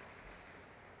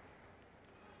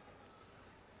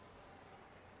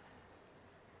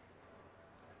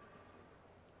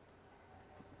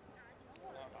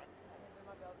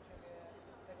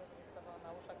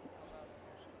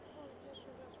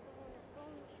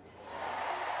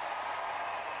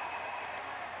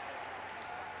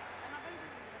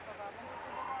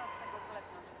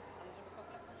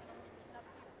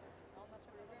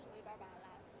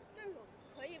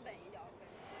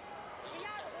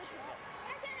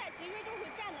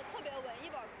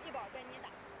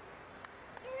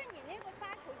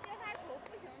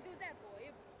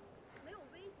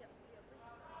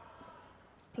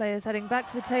 Players heading back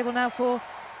to the table now for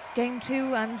game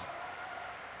 2, and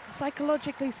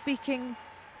psychologically speaking,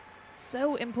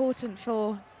 so important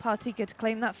for Partyka to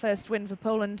claim that first win for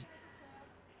Poland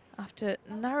after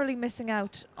narrowly missing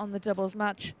out on the doubles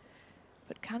match.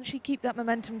 But can she keep that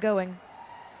momentum going?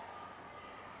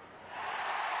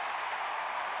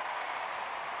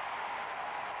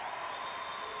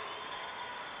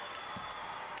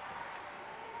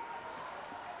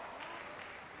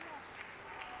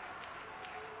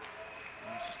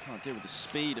 Can't deal with the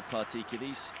speed of Partyka.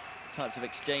 These types of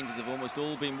exchanges have almost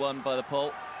all been won by the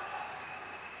pole.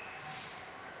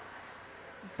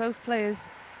 Both players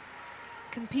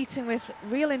competing with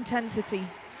real intensity.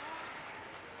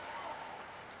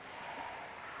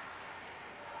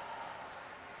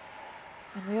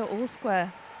 And we are all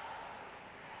square.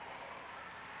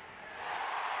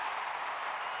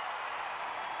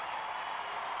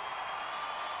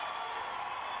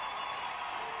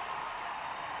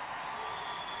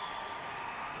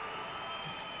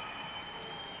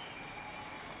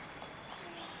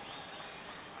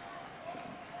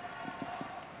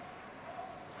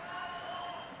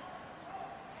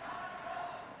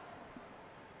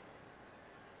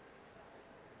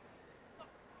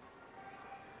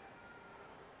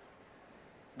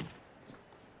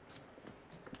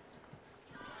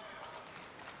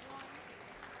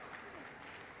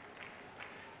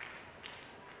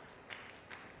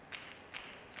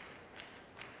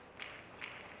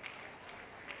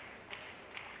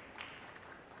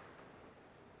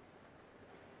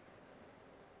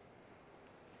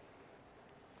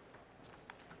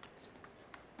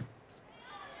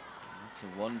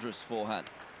 A wondrous forehand.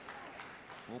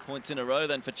 4 points in a row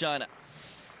then for China.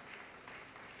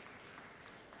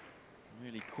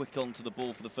 Really quick. quick onto the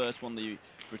ball for the first one. The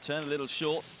return a little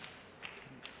short.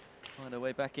 Couldn't find her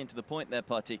way back into the point there,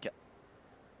 Partyka.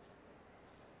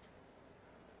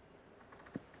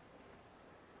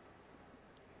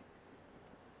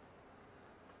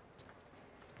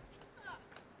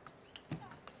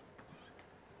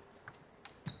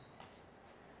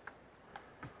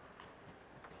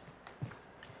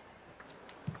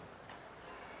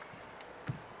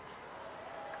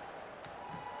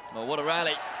 Well, what a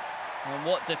rally, and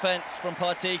what defence from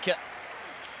Partyka.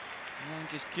 And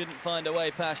just couldn't find a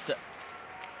way past her.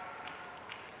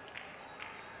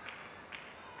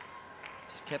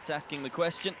 Just kept asking the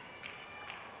question.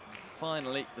 And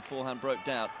finally, the forehand broke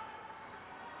down.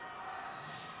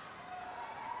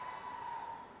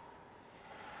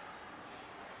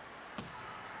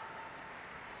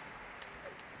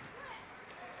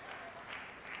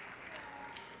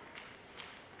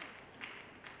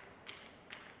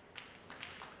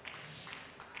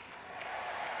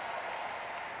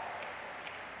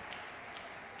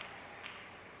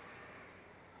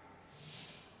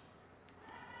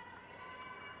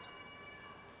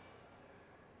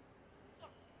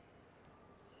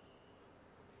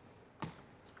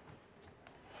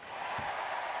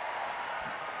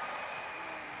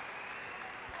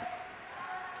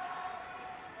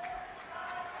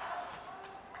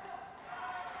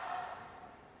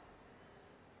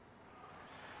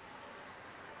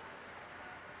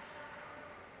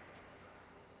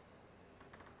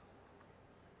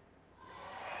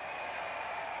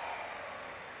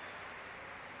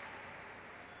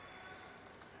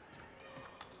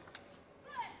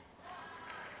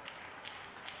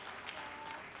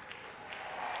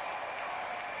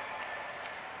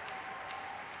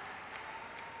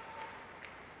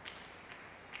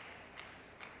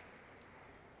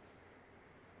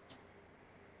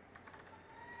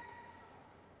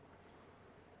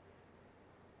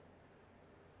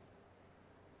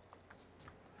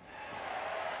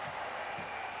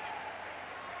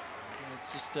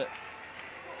 It's just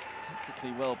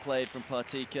tactically well played from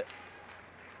Partyka.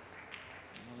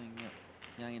 Rolling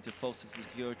Yang into false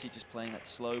security, just playing that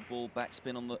slow ball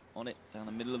backspin on it down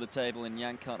the middle of the table, and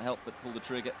Yang can't help but pull the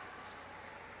trigger.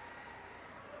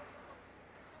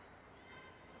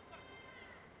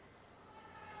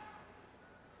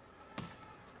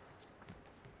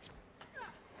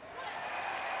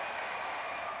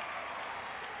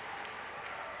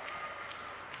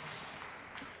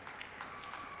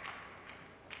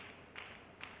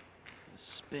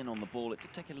 Spin on the ball. It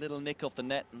did take a little nick off the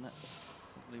net, and that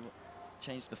probably what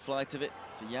changed the flight of it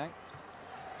for Yang.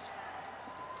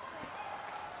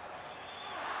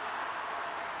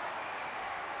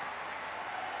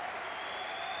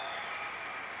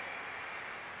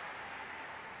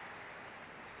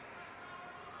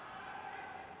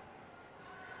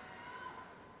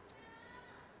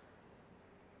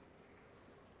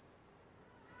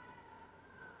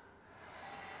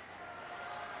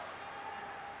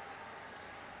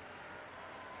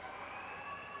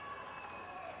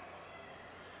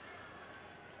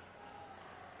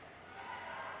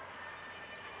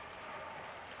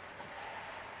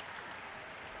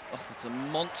 Oh, that's a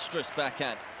monstrous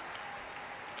backhand.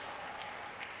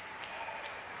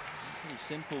 Pretty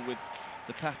simple with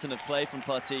the pattern of play from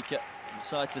Partyka, from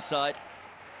side to side.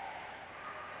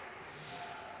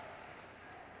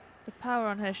 The power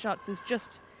on her shots is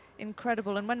just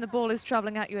incredible, and when the ball is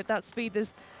travelling at you at that speed,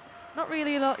 there's not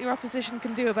really a lot your opposition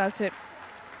can do about it.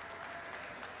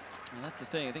 And that's the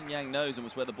thing, I think Yang knows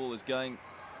almost where the ball is going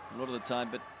a lot of the time,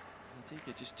 but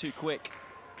Partyka just too quick.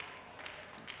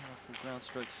 Powerful ground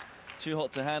strokes, too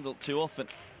hot to handle too often.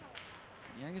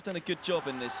 Yang has done a good job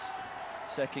in this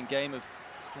second game of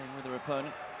staying with her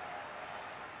opponent.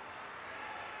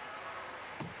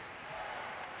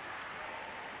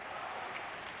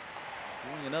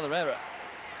 Doing another error.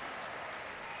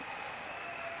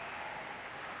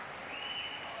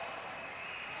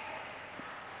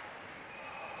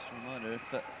 Just a reminder,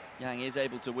 if Yang is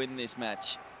able to win this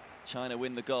match, China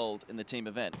win the gold in the team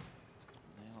event.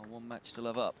 One match to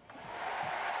love up.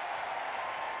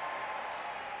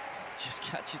 Just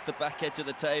catches the back edge of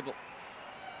the table.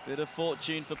 Bit of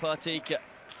fortune for Partyka.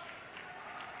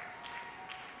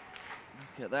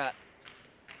 Look at that.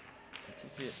 They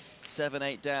took it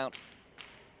 7-8 down.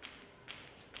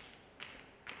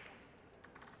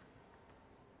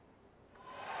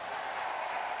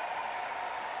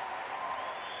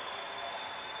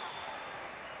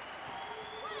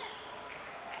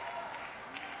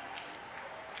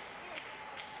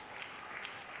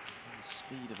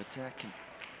 Speed of attack and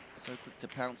so quick to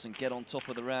pounce and get on top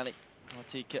of the rally.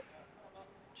 Partyka,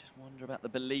 just wonder about the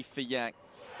belief for Yang.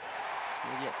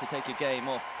 Still yet to take a game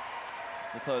off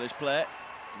the Polish player,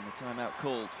 and the timeout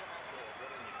called.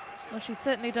 Well, she's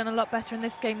certainly done a lot better in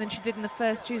this game than she did in the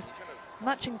first. She's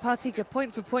matching Partyka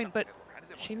point for point, but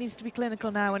she needs to be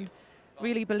clinical now and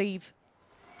really believe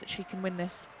that she can win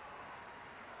this.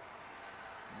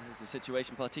 Here's the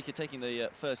situation. Partyka taking the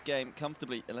first game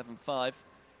comfortably, 11-5.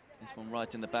 This one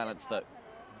right in the balance, though.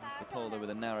 There's the Polar with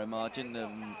a narrow margin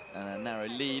and a narrow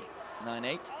lead,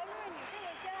 9-8.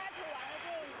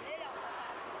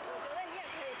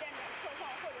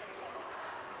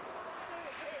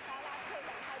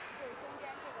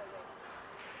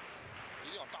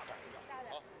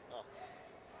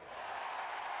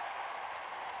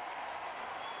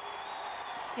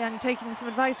 Yang taking some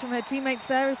advice from her teammates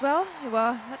there as well, who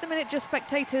are at the minute just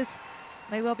spectators.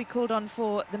 May well be called on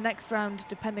for the next round,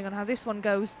 depending on how this one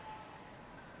goes.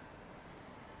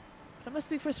 But it must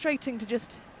be frustrating to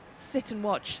just sit and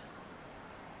watch.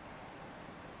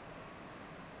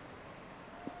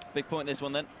 Big point this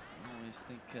one then. I always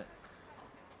think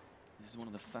this is one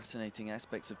of the fascinating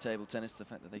aspects of table tennis, the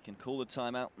fact that they can call a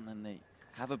timeout and then they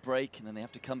have a break and then they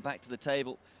have to come back to the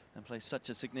table and play such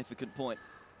a significant point.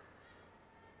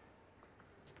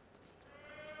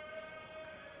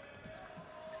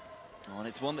 Oh, and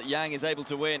it's one that Yang is able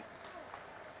to win.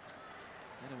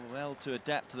 Did well to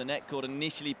adapt to the net court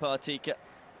initially, Partyka.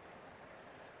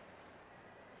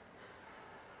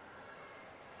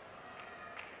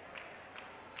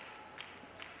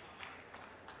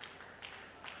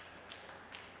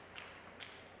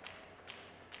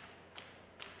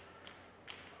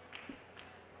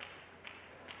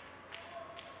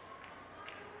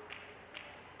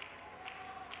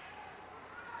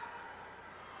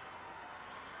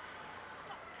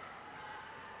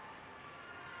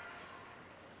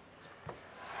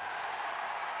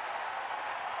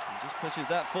 Just pushes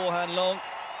that forehand long.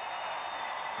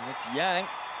 And it's Yang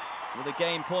with a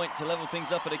game point to level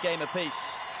things up at a game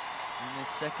apiece in this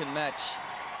second match,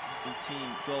 the team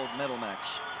gold medal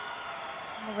match.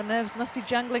 Well, the nerves must be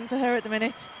jangling for her at the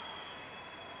minute.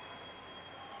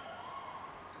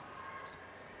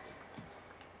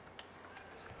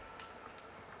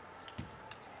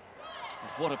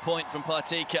 What a point from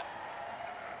Partyka.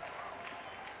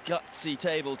 Gutsy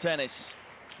table tennis.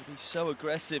 To be so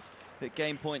aggressive at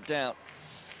game point down.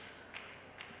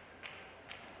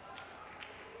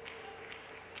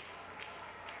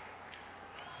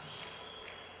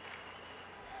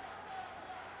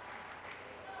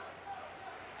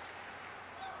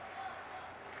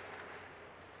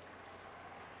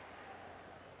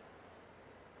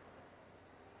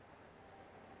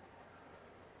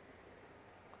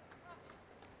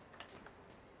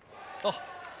 Oh,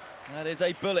 that is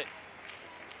a bullet.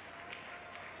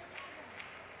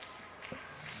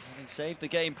 Having saved the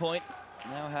game point,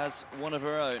 now has one of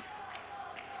her own.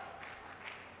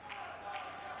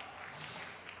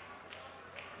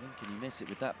 Then can you miss it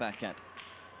with that backhand?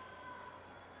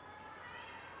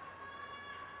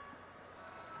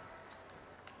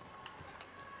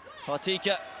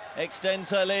 Partyka extends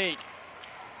her lead.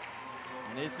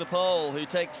 And is the Pole who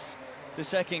takes the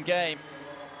second game.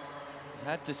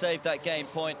 Had to save that game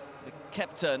point, but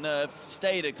kept her nerve,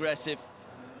 stayed aggressive.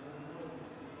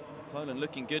 Poland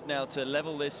looking good now to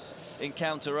level this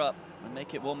encounter up and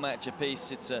make it one match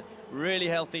apiece. It's a really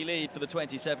healthy lead for the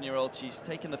 27-year-old. She's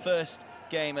taken the first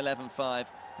game 11-5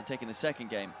 and taken the second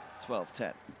game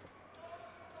 12-10.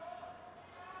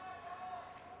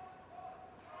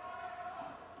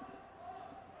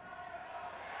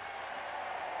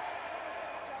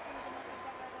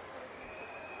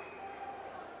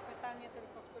 Pytanie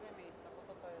tylko, w które miejsca,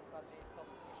 bo to jest bardziej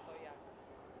istotne niż to jak.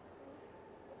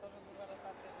 Bo to, że duża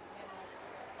rotacja, że zmienność,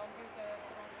 tą piłkę,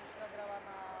 którą już zagrała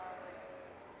na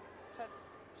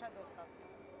przedostatnią.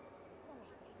 To już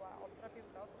szła ostra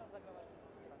piłka, ostra zagrała,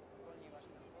 teraz zwolniłaś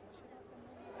nas, bo my się na tym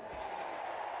mówimy.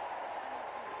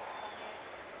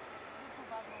 Być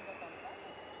uważną do końca,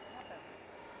 jesteśmy na pewno.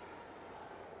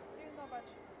 Pilnować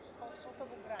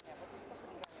sposobu grania, bo to sposób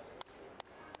grania.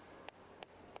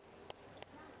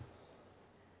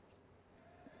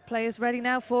 Players ready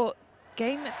now for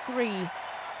game 3.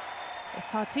 If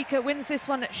Partyka wins this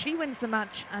one, she wins the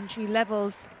match and she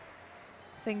levels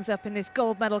things up in this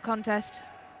gold medal contest.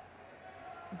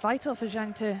 Vital for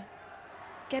Zhang to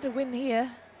get a win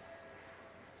here,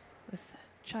 with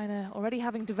China already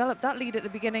having developed that lead at the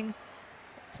beginning.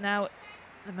 It's now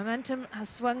the momentum has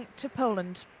swung to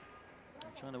Poland.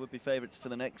 China would be favourites for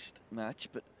the next match,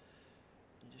 but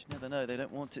you just never know. They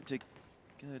don't want it to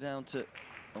go down to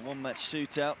a one-match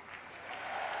shootout.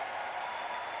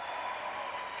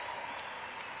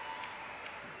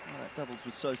 Well, that doubles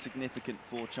was so significant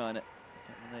for China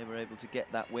when they were able to get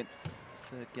that win.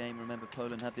 Third game, remember,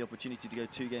 Poland had the opportunity to go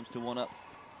 2 games to 1 up.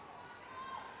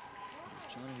 It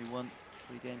was China who won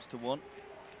 3 games to 1.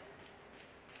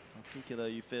 Partyka, though,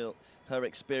 you feel her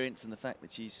experience and the fact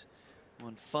that she's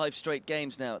won 5 straight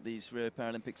games now at these Rio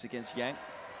Paralympics against Yang.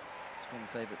 Strong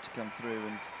favourite to come through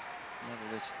and level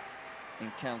this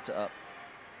encounter up.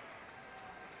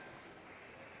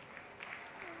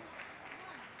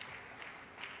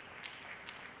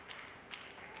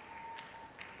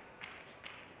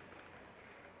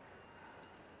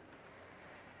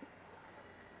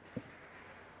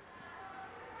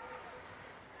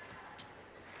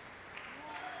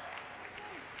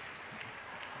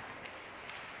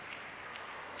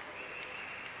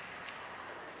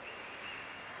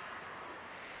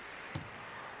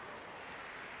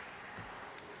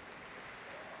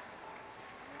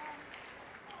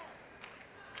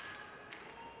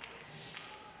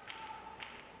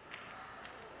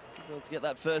 To get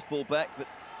that first ball back, but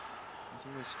he's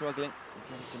always struggling.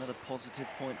 Again, it's another positive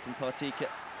point from Partyka.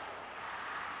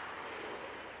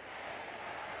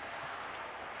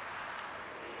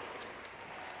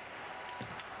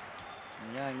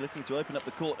 And Yang looking to open up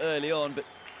the court early on, but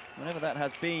whenever that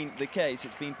has been the case,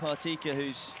 it's been Partyka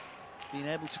who's been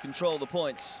able to control the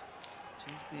points.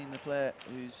 She's been the player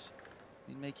who's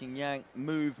been making Yang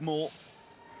move more.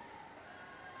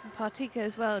 And Partyka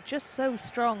as well, just so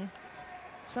strong.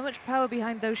 So much power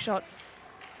behind those shots.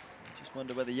 I just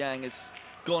wonder whether Yang has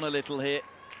gone a little here.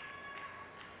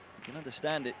 You can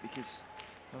understand it because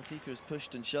Partyka has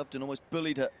pushed and shoved and almost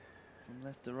bullied her from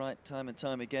left to right time and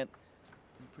time again.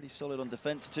 And pretty solid on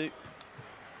defense too.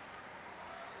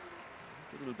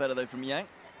 It's a little better though from Yang,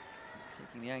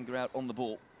 taking the anger out on the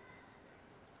ball.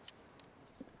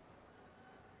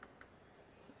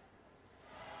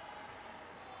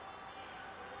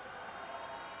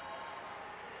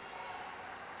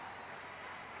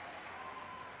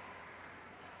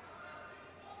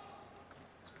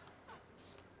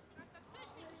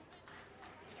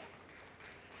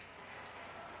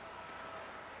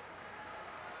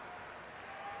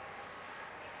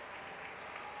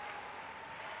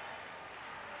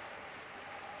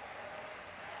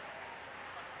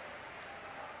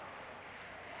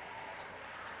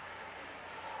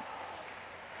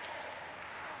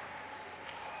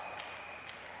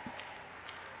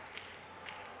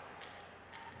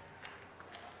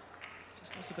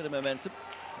 Lost a bit of momentum.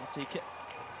 Partyka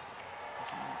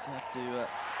doesn't want to have to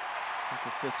take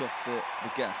her foot off the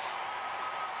gas.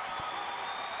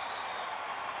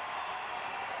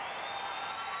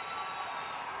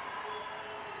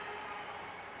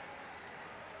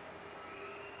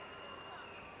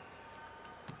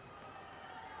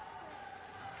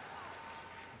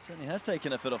 Certainly has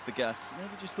taken her foot off the gas. Maybe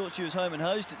just thought she was home and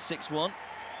hosed at 6-1. 4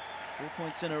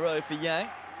 points in a row for Yang.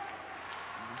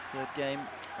 And this third game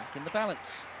back in the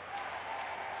balance.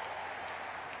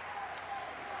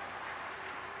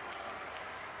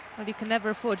 Well, you can never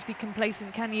afford to be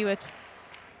complacent, can you, at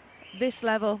this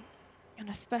level? And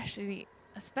especially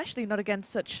not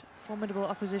against such formidable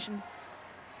opposition.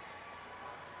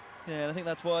 Yeah, and I think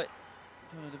that's why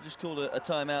I've just called a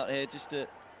timeout here, just to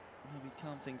maybe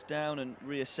calm things down and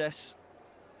reassess.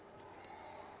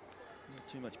 Not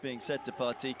too much being said to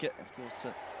Partyka. Of course,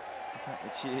 the fact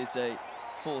that she is a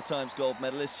 4 times gold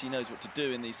medalist, she knows what to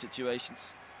do in these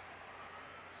situations.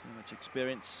 So much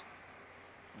experience.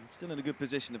 And still in a good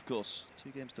position, of course.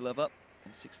 2 games to love up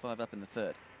and 6-5 up in the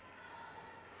third.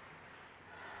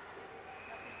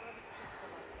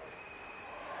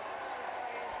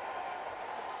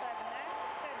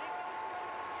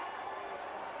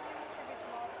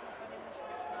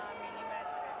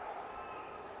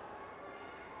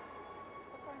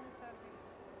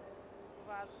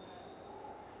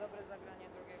 Dobre zagranie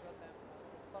drugiego tempa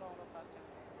ze sporą rotacją.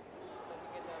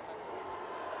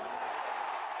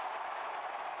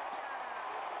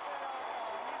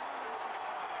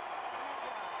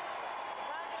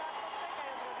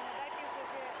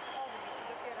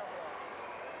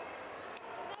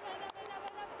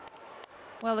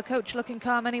 Well, the coach looking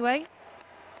calm anyway.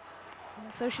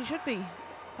 And so she should be.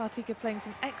 Partyka playing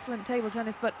some excellent table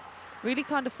tennis, but really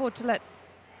can't afford to let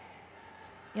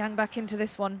Yang back into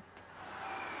this one.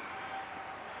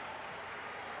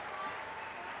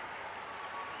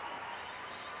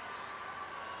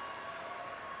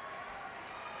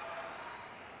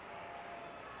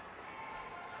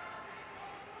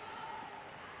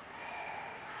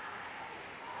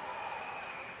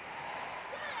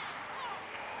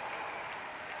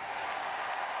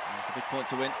 It's a big point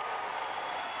to win.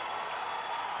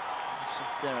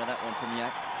 Soft error that one from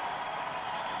Yang.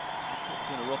 She's caught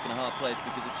between a rock and a hard place,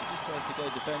 because if she just tries to go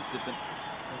defensive, then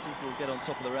Partyka will get on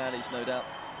top of the rallies, no doubt.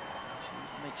 She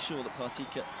to make sure that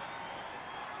Partyka is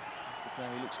the player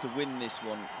who looks to win this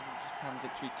one. Just hand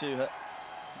victory to her.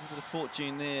 A little bit of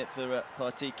fortune there for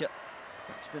Partyka.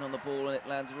 Backspin on the ball and it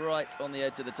lands right on the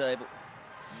edge of the table.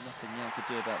 Nothing Qian could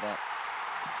do about that.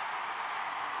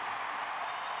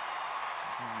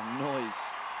 Noise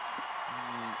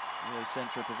in the Rio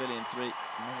Centro Pavilion 3.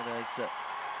 Remember there's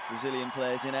Brazilian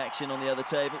players in action on the other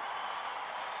table.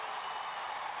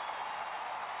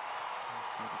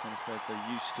 Table tennis players,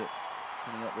 they're used to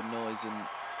coming up with noise and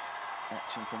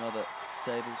action from other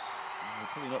tables.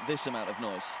 Probably not this amount of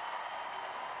noise.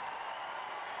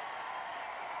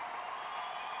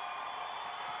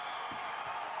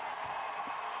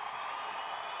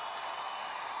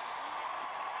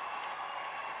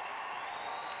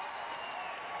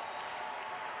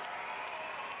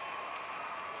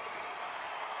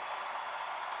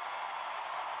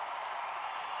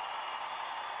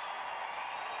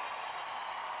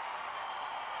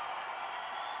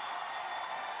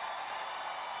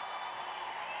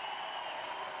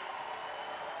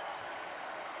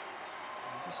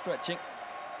 Stretching,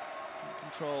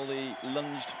 control the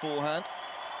lunged forehand.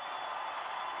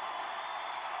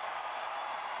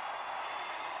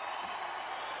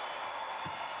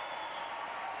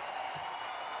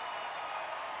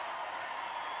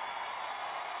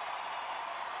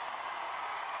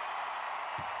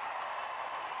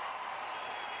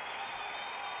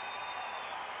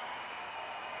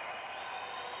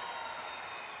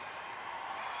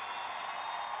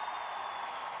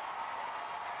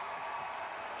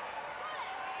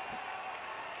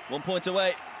 One point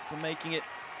away from making it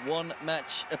one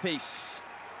match apiece.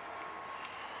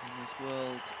 In this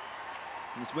world,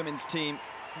 in this women's team,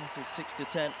 this is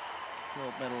 6-10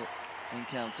 gold medal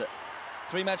encounter.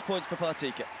 3 match points for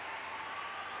Partyka.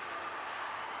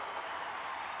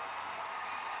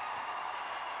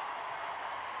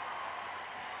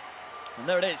 And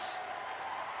there it is.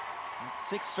 It's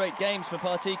 6 straight games for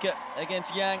Partyka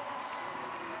against Qian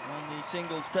on the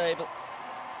singles table.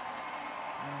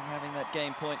 And having that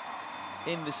game point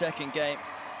in the second game.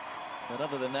 But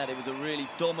other than that, it was a really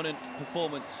dominant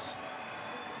performance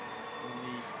from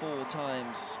the 4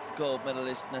 times gold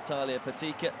medalist Natalia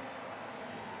Partyka.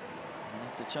 And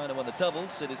after China won the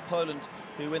doubles, it is Poland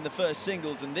who win the first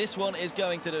singles, and this one is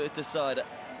going to do a decider.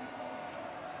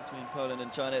 Between Poland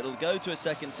and China, it'll go to a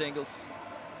second singles.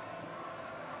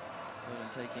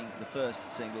 Poland taking the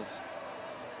first singles.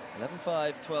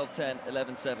 11-5, 12-10,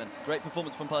 11-7. Great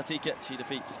performance from Partyka. She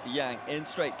defeats Qian in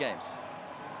straight games.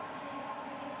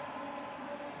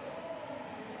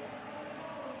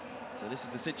 So this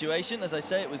is the situation. As I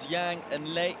say, it was Qian and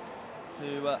LEI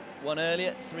who won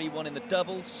earlier, 3-1 in the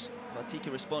doubles.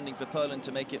 Partyka responding for Poland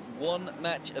to make it 1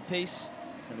 match apiece.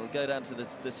 And it'll go down to the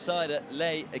decider,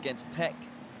 LEI against PEK.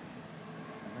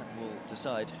 And that will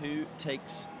decide who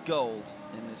takes gold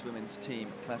in this women's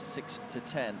team, class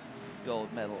 6-10.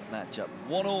 Gold medal matchup.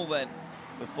 1-1 then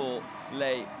before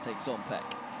LEI takes on PEK.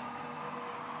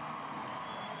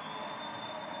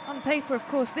 On paper, of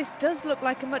course, this does look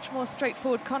like a much more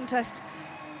straightforward contest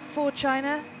for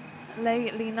China. LEI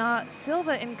Lina,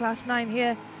 silver in class 9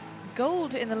 here,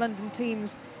 gold in the London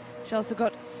teams. She also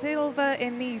got silver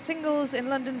in the singles in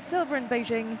London, silver in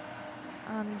Beijing,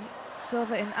 and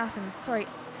silver in Athens. Sorry,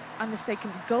 I'm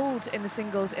mistaken, gold in the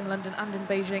singles in London and in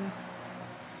Beijing.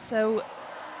 So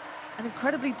an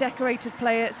incredibly decorated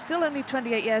player, still only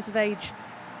 28 years of age,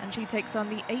 and she takes on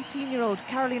the 18-year-old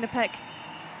Karolina PEK,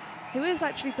 who is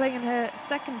actually playing in her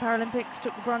second Paralympics,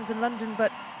 took the bronze in London,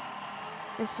 but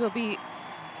this will be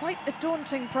quite a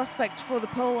daunting prospect for the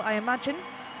Pole, I imagine.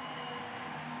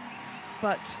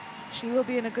 But she will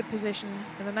be in a good position.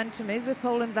 The momentum is with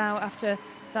Poland now after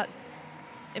that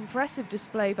impressive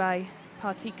display by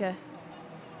Partyka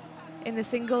in the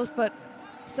singles, but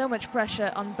so much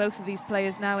pressure on both of these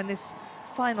players now in this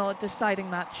final deciding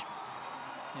match.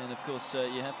 Yeah, and of course,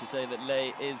 you have to say that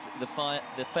LEI is the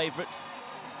favourite.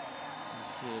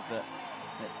 Has to have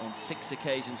met on 6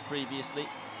 occasions previously.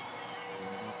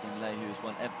 And it has been LEI who has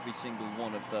won every single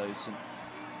one of those, and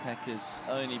PEK has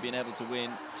only been able to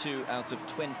win 2 out of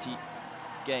 20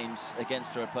 games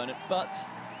against her opponent, but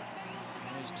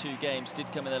those 2 games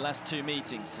did come in the last 2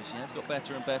 meetings, so she has got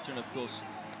better and better, and of course,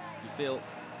 you feel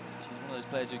she's one of those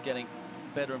players who's getting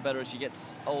better and better as she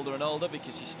gets older and older,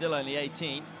 because she's still only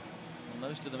 18. And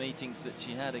most of the meetings that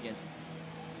she had against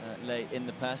LEI in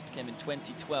the past came in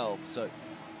 2012, so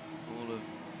all of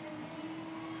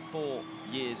 4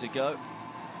 years ago,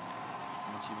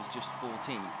 and she was just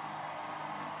 14.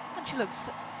 And she looks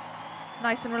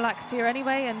nice and relaxed here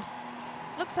anyway, and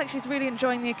looks like she's really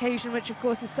enjoying the occasion, which of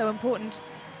course is so important.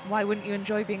 Why wouldn't you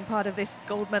enjoy being part of this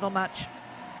gold medal match?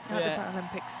 at the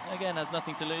Paralympics. Again, has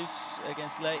nothing to lose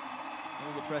against LEI.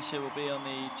 All the pressure will be on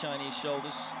the Chinese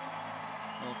shoulders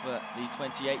of the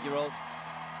 28-year-old,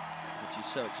 which is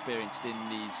so experienced in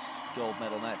these gold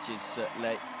medal matches.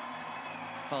 LEI,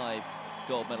 5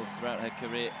 gold medals throughout her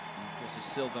career, and of course a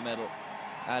silver medal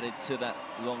added to that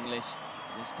long list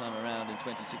this time around in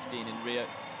 2016 in Rio.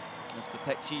 As for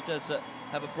PEK, she does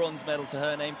have a bronze medal to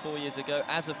her name 4 years ago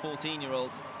as a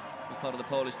 14-year-old. Was part of the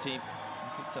Polish team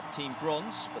and picked up team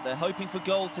bronze, but they're hoping for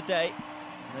gold today,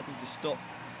 hoping to stop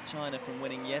China from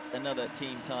winning yet another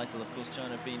team title. Of course,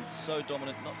 China have been so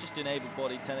dominant, not just in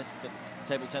able-bodied tennis, but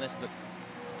table tennis, but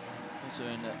also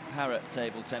in para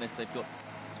table tennis. They've got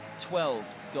 12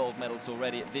 gold medals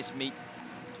already at this meet,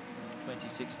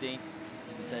 2016, in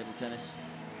the table tennis.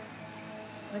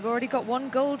 They've already got 1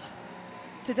 gold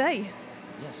today.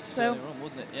 Yes, just so earlier on,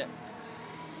 wasn't it? Yeah.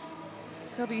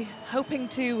 They'll be hoping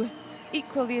to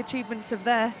equal the achievements of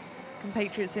their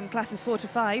compatriots in classes 4 to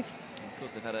 5. Of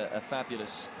course, they've had a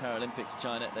fabulous Paralympics,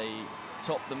 China. They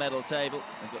topped the medal table.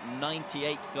 They've got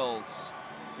 98 golds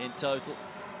in total.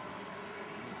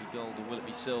 Will it be gold or will it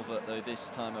be silver, though, this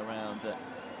time around?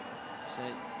 So,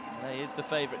 LEI is the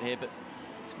favourite here, but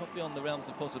it's not beyond the realms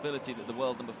of possibility that the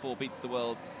world number 4 beats the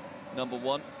world number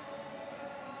 1.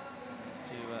 These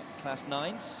two class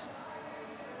 9s.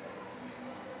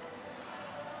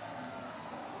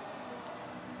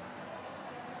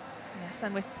 Yes,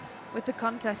 and with the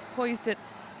contest poised at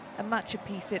a match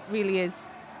apiece, it really is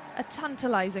a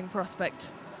tantalising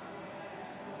prospect,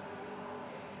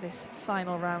 this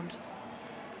final round.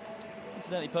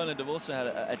 Incidentally, Poland have also had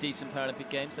a decent Paralympic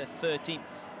Games. They're 13th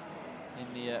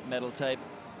in the medal table.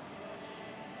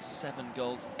 7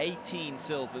 golds, 18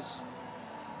 silvers,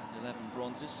 and 11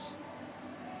 bronzes.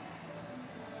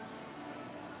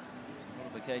 There's a lot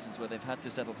of occasions where they've had to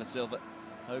settle for silver,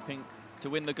 hoping to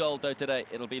win the gold, though today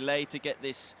it'll be LEI to get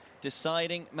this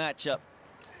deciding matchup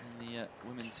in the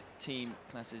women's team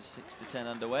classes 6 to 10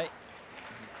 underway.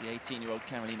 It's the 18-year-old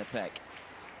Karolina PEK.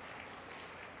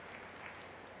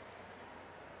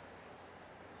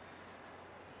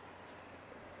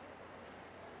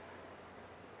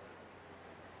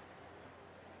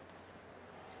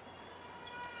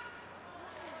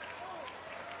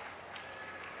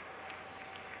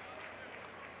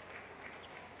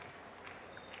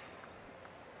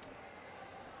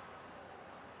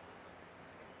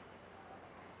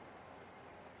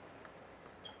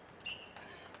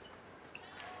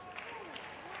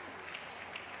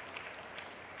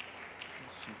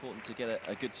 It's important to get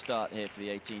a good start here for the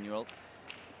 18-year-old.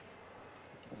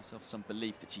 Give herself some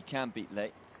belief that she can beat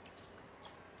LEI.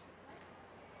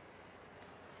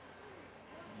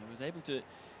 Was able to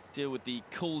deal with the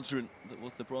cauldron that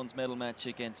was the bronze medal match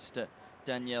against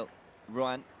Danielle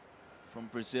Qian from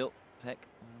Brazil. PEK,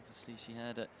 obviously she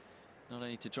had not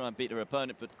only to try and beat her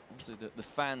opponent, but also the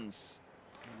fans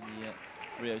in the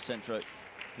Rio Centro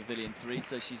Pavilion 3.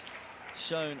 So she's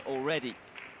shown already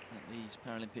at these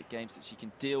Paralympic Games that she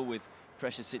can deal with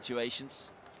pressure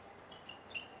situations.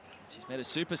 She's made a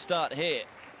super start here,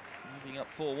 moving up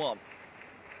 4-1.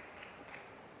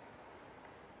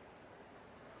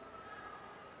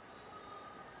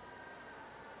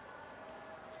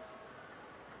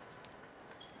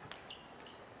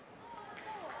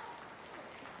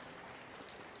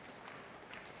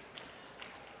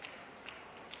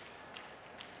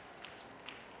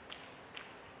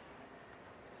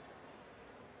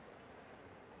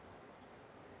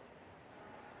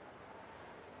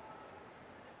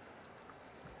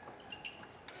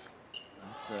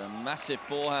 It's a massive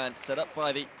forehand set up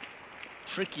by the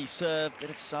tricky serve.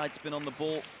 Bit of side spin on the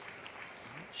ball. Not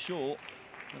sure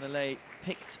whether LEI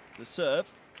picked the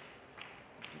serve.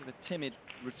 Bit of a timid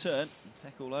return, and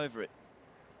PEK all over it.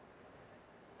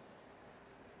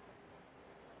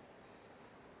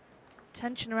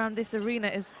 Tension around this arena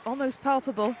is almost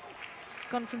palpable. It's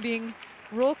gone from being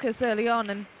raucous early on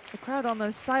and the crowd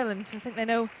almost silent. I think they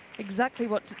know exactly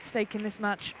what's at stake in this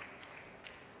match.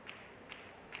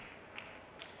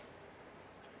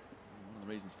 One of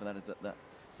the reasons for that is that that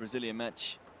Brazilian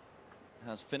match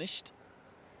has finished.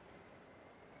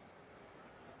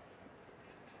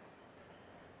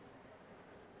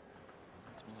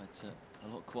 That's why it's a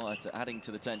lot quieter, adding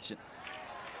to the tension.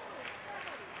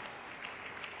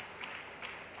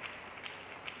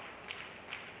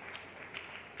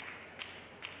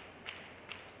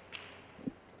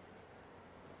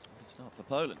 Good start for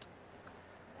Poland.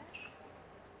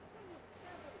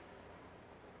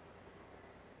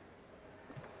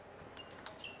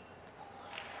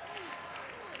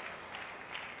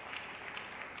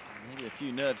 Maybe a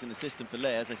few nerves in the system for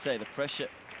LEI. As I say, the pressure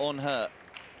on her.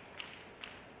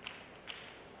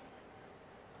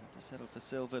 settle for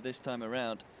silver this time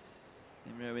around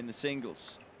in the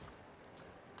singles.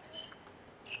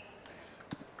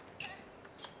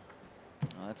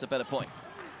 Oh, that's a better point.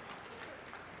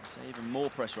 So even more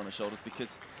pressure on her shoulders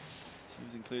because she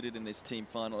was included in this team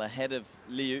final ahead of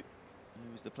Liu,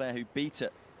 who was the player who beat her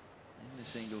in the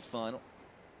singles final.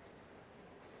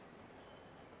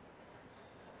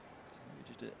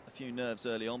 So just a few nerves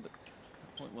early on, but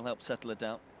that point will help settle her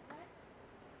down.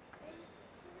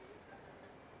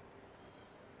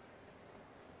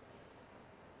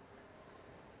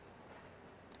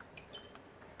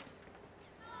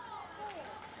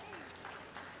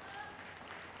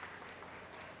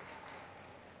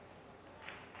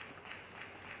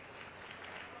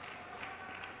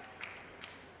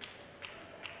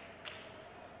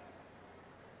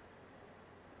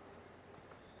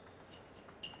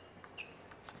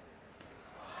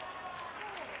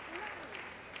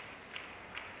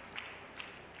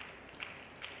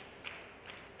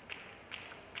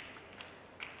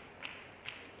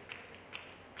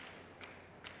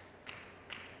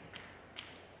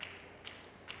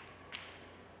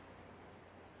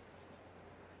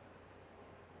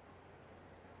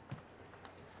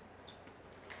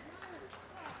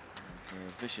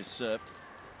 A vicious serve.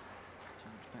 Too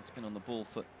much backspin on the ball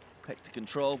for PEK to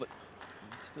control, but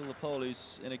it's still the Pole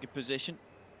who's in a good position.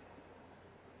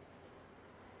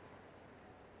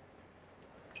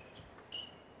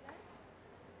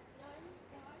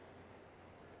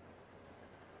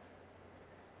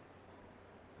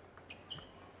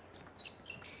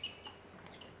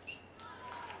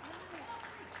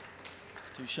 It's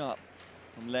too sharp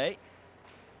from LEI.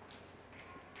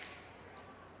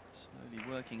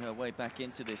 Working her way back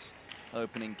into this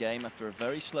opening game after a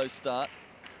very slow start.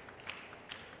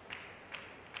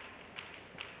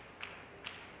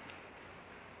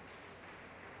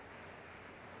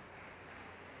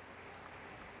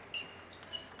 It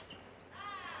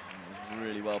was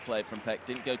really well played from PEK.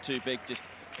 Didn't go too big, just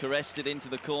caressed it into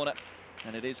the corner.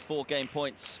 And it is 4 game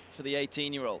points for the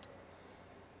 18-year-old.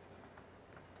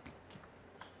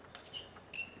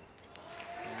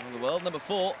 The world number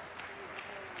 4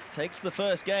 takes the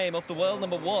first game off the world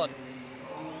number 1.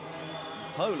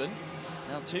 Poland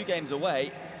now 2 games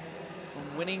away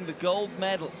from winning the gold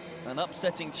medal and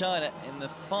upsetting China in the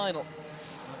final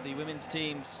of the women's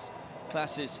team's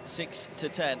classes 6 to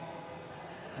 10.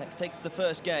 PEK takes the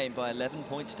first game by 11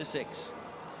 points to 6.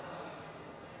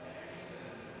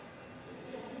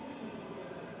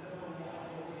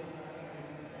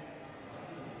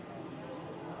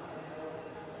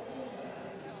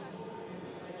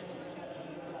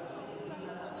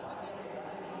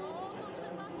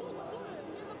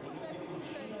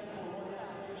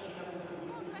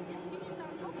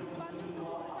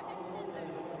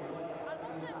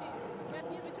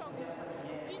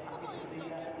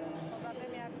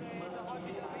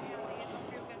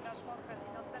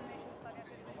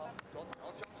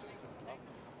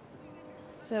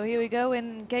 So here we go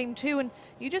in game 2, and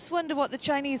you just wonder what the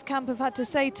Chinese camp have had to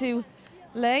say to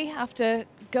LEI after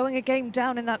going a game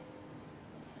down in that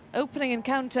opening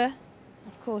encounter.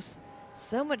 Of course,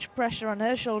 so much pressure on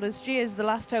her shoulders. She is the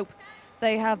last hope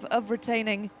they have of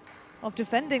retaining, of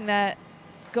defending their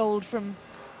gold from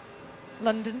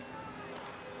London.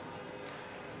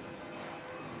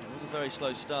 It was a very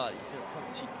slow start. You feel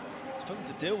like she struggled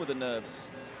to deal with the nerves.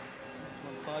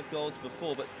 Won 5 golds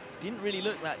before, but didn't really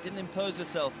look that, didn't impose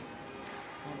herself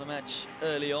on the match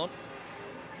early on.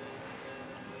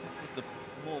 That was the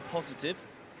more positive.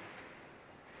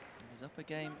 He's up a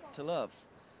game to love.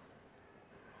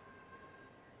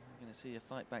 We're going to see a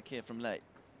fight back here from LEI.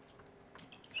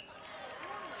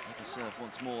 Another serve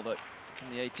once more, though, from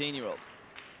the 18-year-old.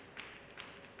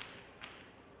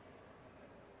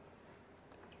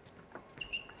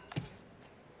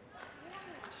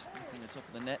 Just knocking the top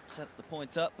of the net, set the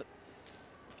point up, but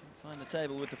find the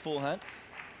table with the forehand.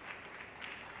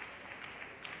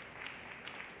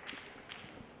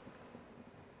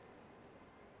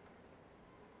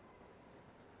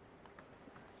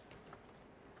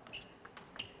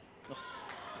 Oh,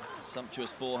 that's a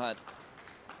sumptuous forehand.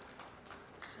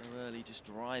 So early, just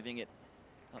driving it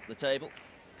up the table.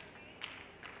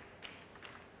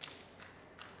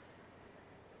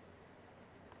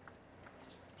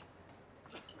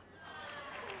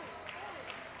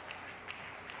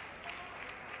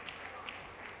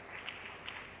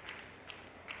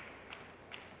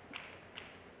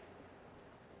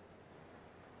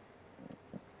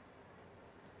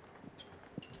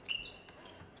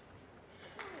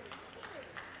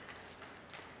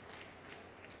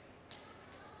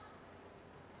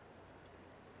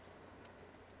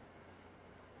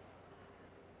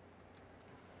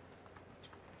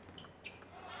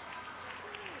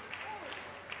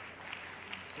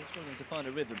 struggling to find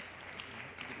a rhythm.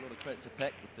 Give a lot of credit to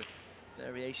PEK with the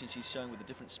variation she's showing with the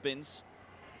different spins.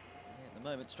 Yeah, at the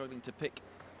moment, struggling to pick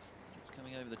what's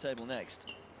coming over the table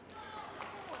next.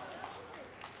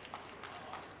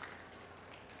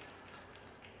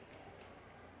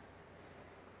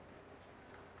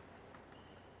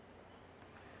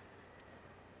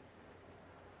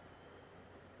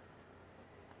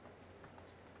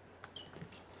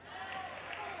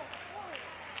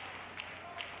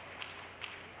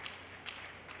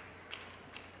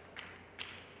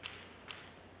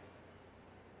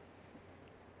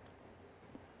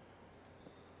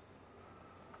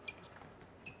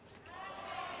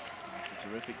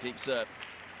 Terrific deep serve.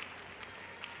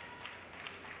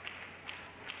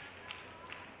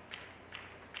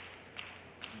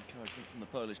 Some encouragement from the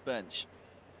Polish bench.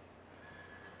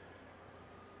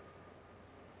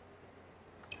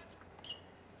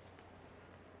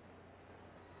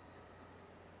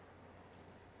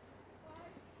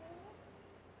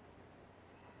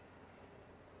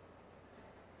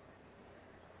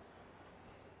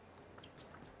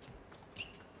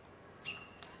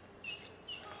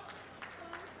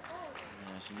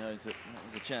 She knows that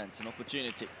was a chance, an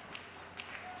opportunity.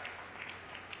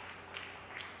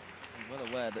 I'm well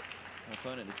aware that her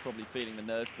opponent is probably feeling the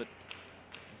nerves, but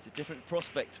it's a different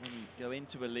prospect when you go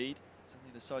into a lead.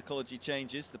 Suddenly the psychology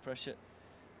changes, the pressure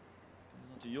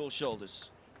comes onto your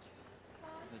shoulders.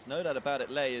 There's no doubt about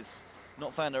it, LEI has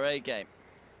not found her A game.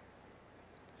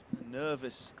 It's been a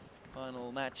nervous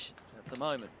final match at the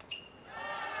moment.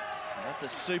 And that's a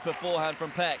super forehand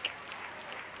from PEK.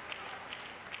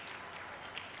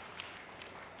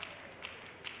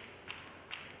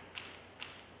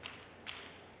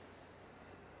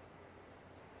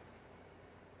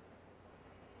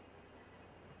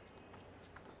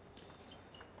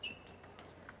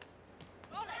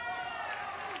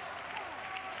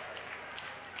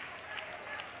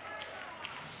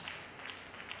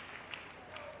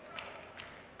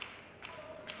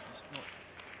 Not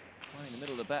finding the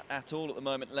middle of the bat at all at the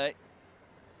moment, LEI.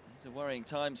 These are worrying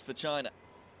times for China.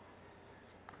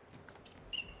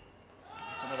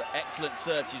 That's another excellent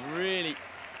serve. She's really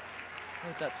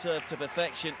held that serve to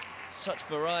perfection. Such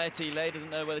variety. LEI doesn't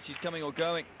know whether she's coming or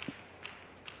going.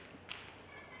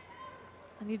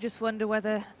 And you just wonder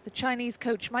whether the Chinese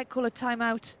coach might call a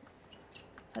timeout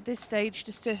at this stage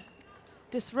just to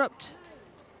disrupt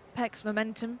PEK's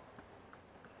momentum.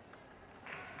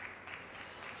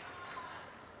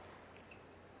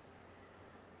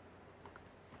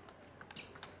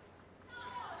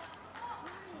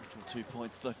 Vital 2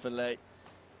 points though for LEI.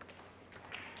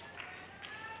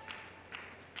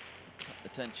 Cut the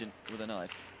tension with a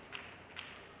knife.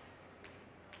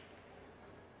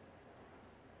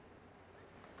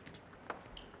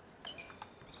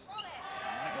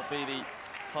 Might not be the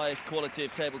highest quality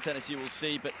of table tennis you will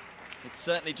see, but it's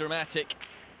certainly dramatic.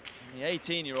 And the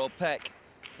 18-year-old PEK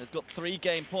has got 3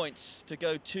 game points to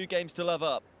go 2 games to love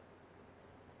up.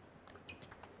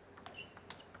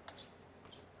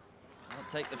 Can't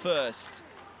take the first.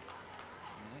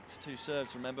 The next 2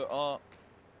 serves, remember, are on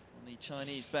the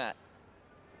Chinese bat.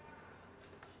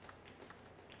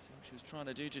 See what she was trying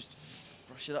to do, just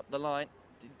brush it up the line.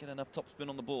 Didn't get enough topspin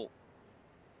on the ball.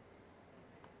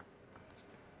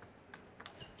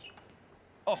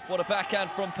 Oh, what a backhand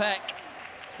from PEK.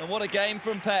 And what a game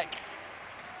from PEK.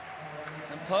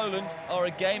 And Poland are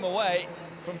a game away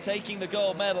from taking the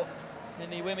gold medal in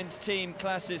the women's team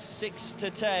classes 6 to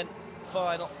 10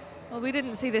 final. Well, we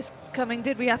didn't see this coming,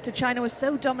 did we? After China was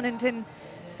so dominant in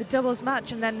the doubles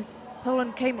match, and then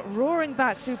Poland came roaring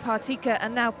back through Partyka,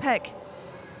 and now PEK.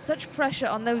 Such pressure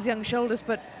on those young shoulders,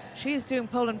 but she is doing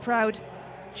Poland proud.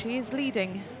 She is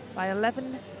leading by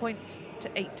 11 points to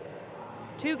 8.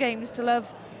 2 games to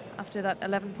love after that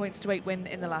 11 points to 8 win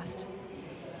in the last.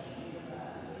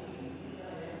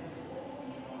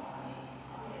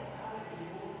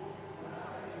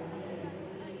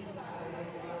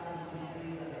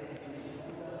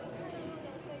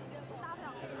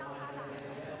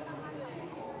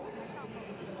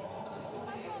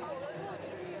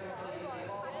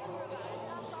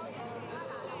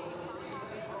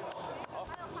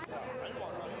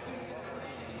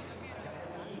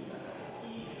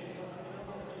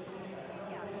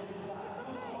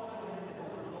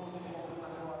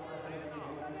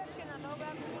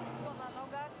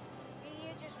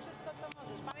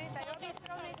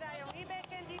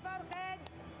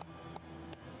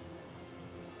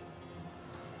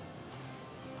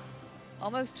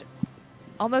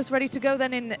 Almost ready to go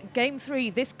then in game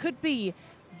 3. This could be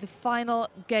the final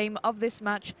game of this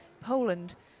match.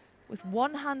 Poland with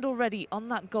 1 hand already on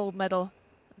that gold medal.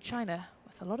 China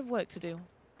with a lot of work to do.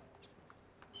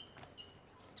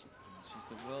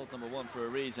 the world #1 for a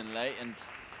reason, Lei, and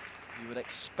you would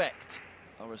expect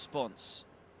a response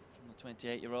from the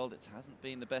 28-year-old. It hasn't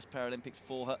been the best Paralympics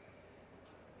for her.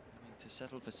 Having to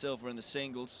settle for silver in the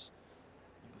singles.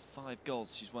 Number 5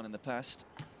 golds she's won in the past.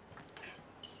 This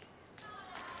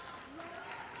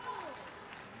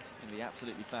is going to be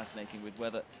absolutely fascinating with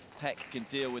whether PEK can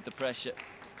deal with the pressure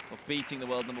of beating the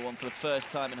world #1 for the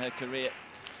first time in her career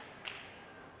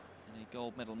in a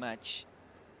gold medal match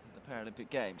at the Paralympic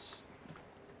Games.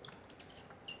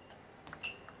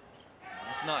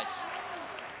 That's nice.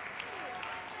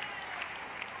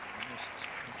 Almost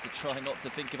has to try not to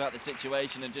think about the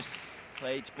situation and just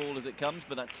play each ball as it comes,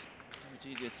 but that's so much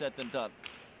easier said than done.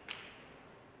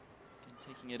 And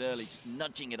taking it early, just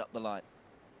nudging it up the line.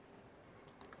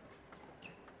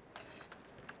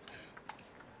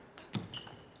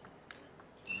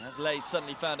 And as Lei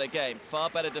suddenly found her game, far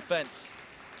better defense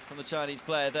from the Chinese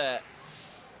player there.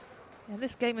 Yeah,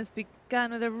 this game has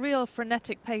begun with a real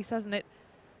frenetic pace, hasn't it?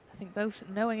 I think both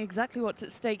knowing exactly what's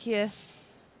at stake here,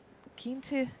 keen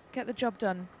to get the job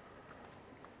done.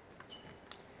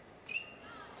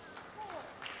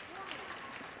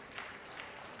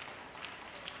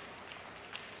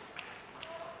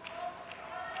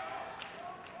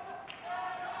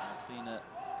 It's been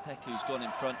PEK who's gone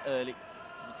in front early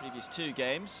in the previous 2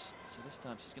 games, so this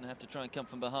time she's going to have to try and come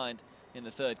from behind in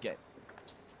the 3rd game.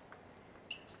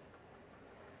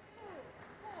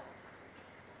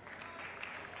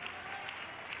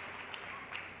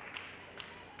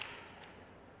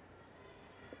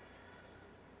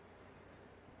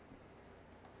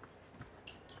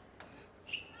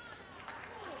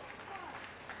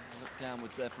 Look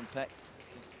downwards there from PEK,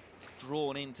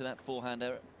 drawn into that forehand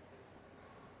error.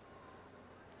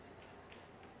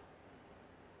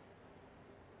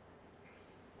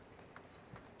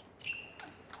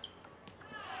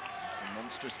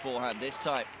 Monstrous forehand this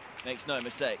time, makes no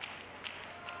mistake.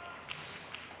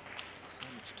 So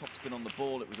much topspin on the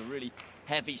ball, it was a really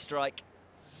heavy strike.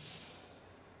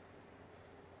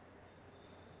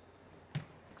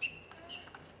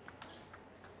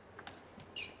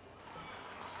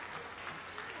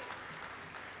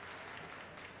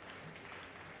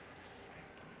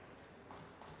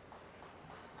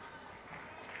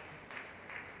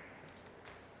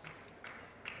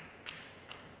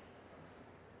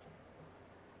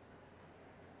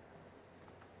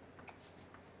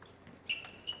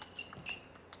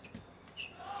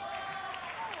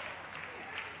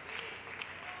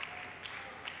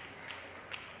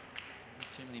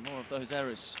 Too many more of those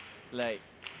errors, Lei.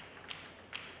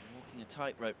 Walking a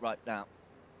tightrope right now.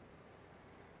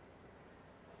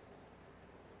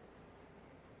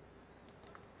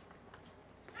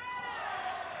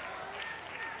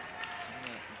 It's an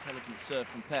intelligent serve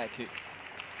from PEK, who is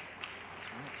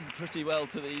reacting pretty well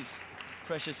to these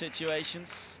pressure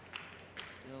situations.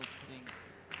 Still putting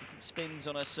different spins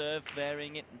on her serve,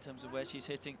 varying it in terms of where she's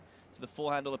hitting to the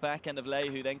forehand or the backhand of Lei,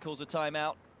 who then calls a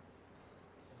timeout.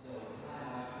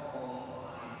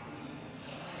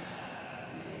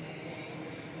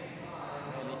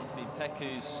 PEK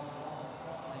who's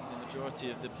playing the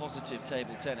majority of the positive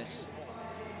table tennis.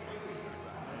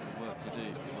 Work to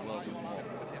do for the world more.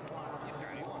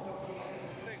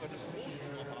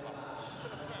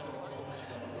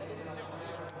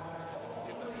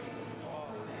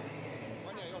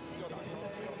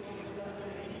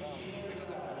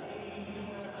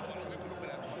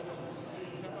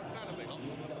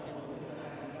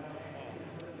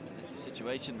 So that's the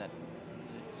situation then.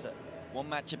 It's one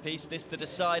match apiece, this the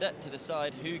decider to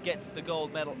decide who gets the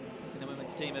gold medal in the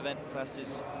women's team event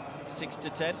classes 6 to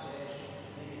 10.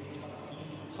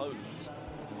 It's Poland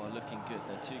who are looking good.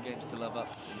 They're 2 games to love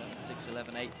up, 6,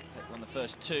 11, 8. PEK won the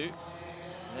first 2.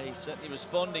 They're certainly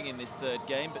responding in this 3rd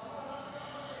game, but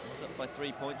it was up by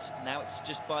 3 points. Now it's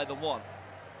just by the 1.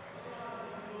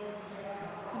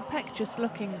 And PEK just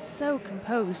looking so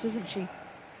composed, isn't she?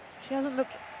 She hasn't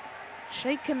looked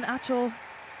shaken at all.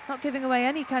 Not giving away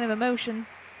any kind of emotion,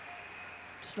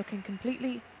 just looking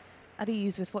completely at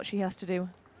ease with what she has to do.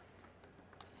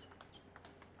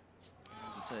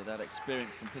 As I say, that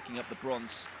experience from picking up the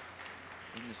bronze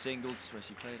in the singles, where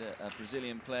she played a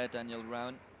Brazilian player, Daniel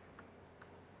Rowan,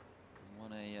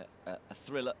 won a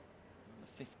thriller in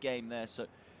the 5th game there, so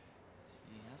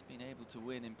she has been able to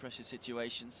win in pressure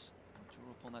situations.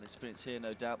 Draw upon that experience here,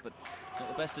 no doubt, but it's not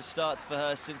the best of starts for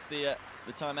her since the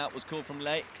timeout was called from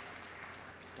Lei.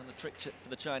 It's done the trick for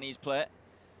the Chinese player.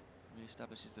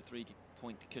 Re-establishes the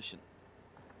 3-point cushion.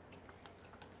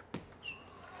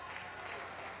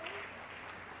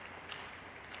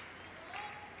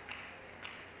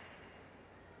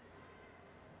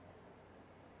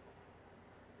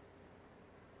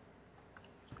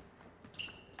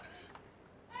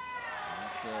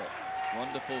 It's a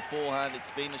wonderful forehand.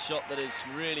 It's been the shot that has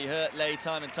really hurt Lei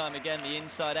time and time again, the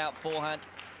inside-out forehand.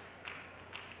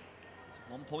 It's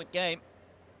a one-point game.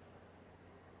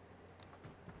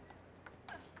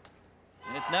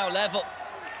 And it's now level,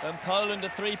 and Poland are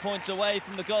 3 points away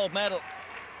from the gold medal.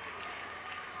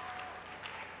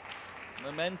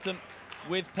 Momentum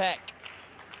with PEK.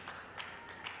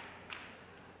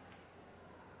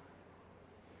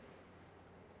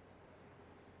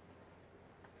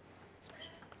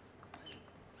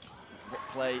 What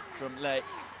play from Lei.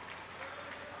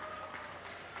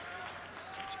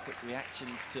 Such quick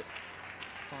reactions to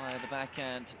fire the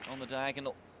backhand on the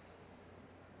diagonal.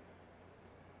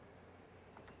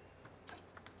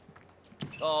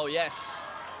 Oh, yes.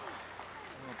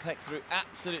 Well, PEK threw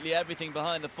absolutely everything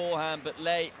behind the forehand, but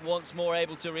Lei once more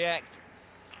able to react.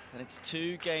 And it's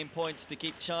 2 game points to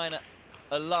keep China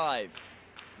alive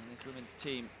in this women's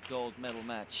team gold medal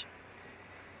match.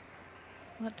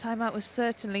 That timeout was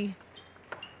certainly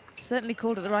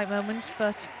called at the right moment,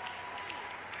 but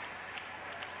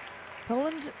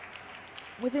Poland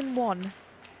within 1.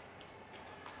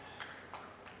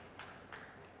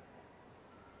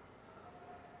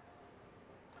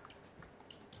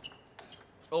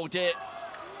 Oh dear.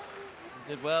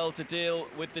 Did well to deal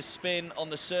with the spin on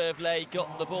the serve. Lei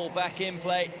got the ball back in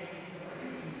play.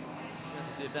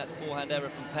 Courtesy of that forehand error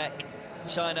from PEK.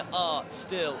 China are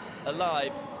still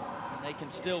alive, and they can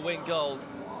still win gold.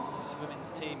 This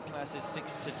women's team classes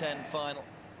 6 to 10 final.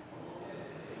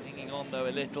 Hanging on though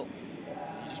a little.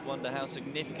 You just wonder how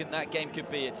significant that game could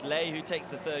be. It's Lei who takes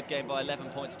the 3rd game by 11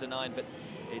 points to 9, but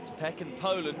it's PEK and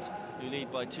Poland who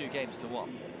lead by 2 games to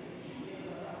 1.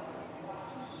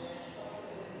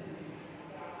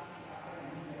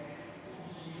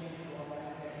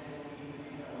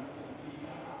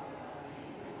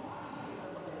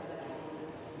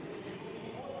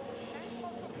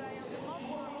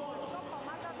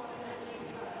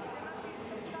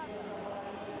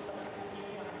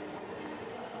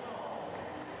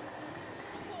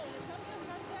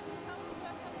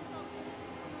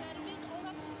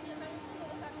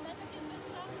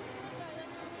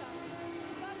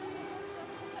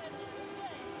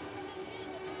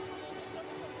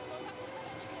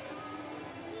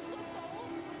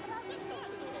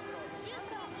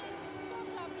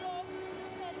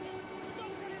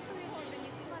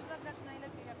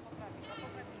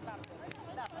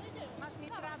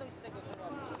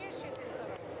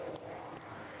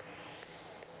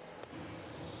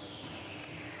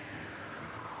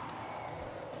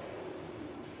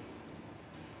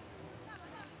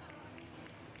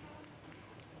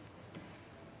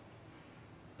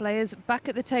 Players back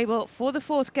at the table for the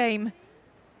 4th game.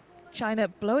 China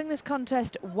blowing this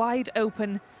contest wide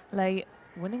open. Lei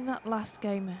winning that last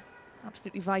game,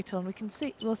 absolutely vital. And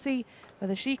we'll see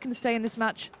whether she can stay in this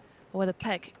match or whether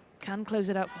PEK can close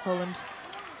it out for Poland.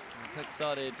 PEK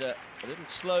started a little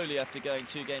slowly after going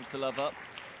 2 games to love up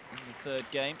in the 3rd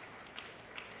game.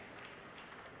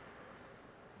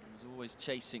 He was always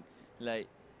chasing Lei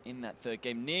in that 3rd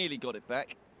game, nearly got it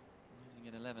back, losing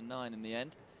it 11-9 in the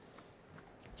end.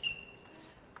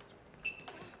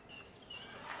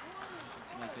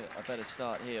 To make a better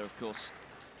start here, of course,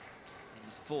 in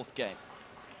his 4th game.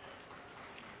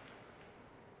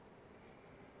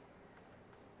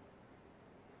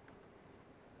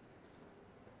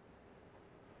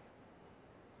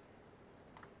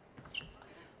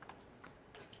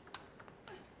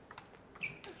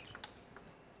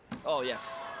 Oh,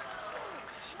 yes.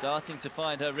 Starting to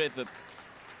find her rhythm.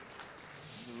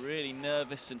 Really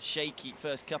nervous and shaky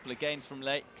first couple of games from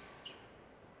Lei.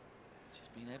 She's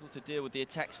been able to deal with the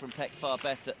attacks from PEK far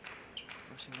better.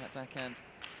 Pushing that backhand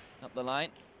up the line.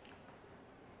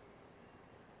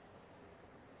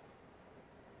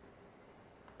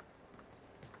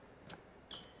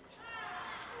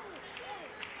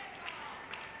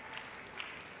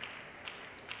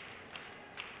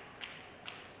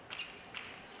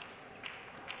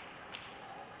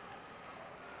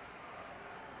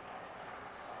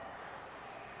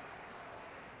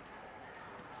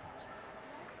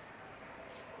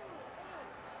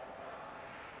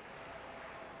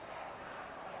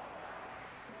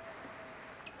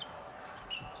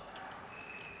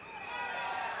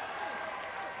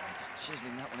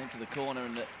 Chiseling that one into the corner,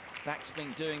 and the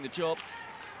backspin doing the job.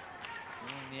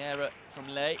 Drawing the error from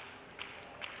Lei.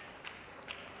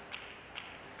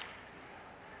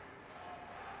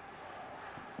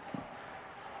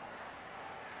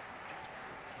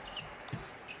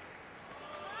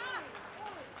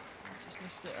 Just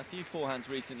missed a few forehands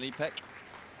recently, PEK.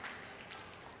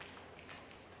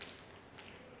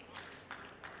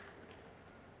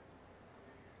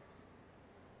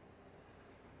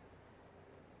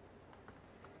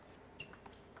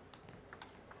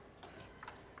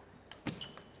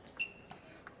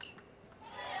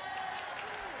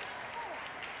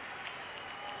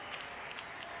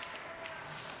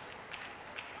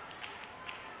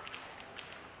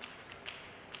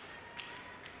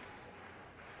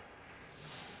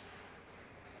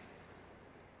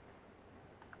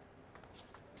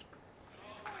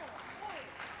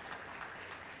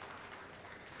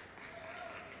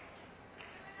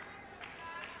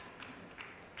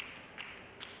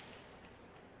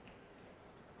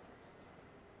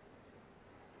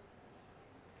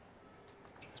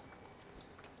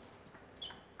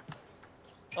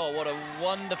 Oh, what a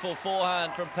wonderful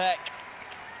forehand from PEK.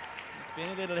 It's been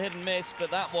a little hit and miss,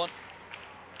 but that one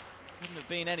couldn't have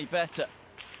been any better.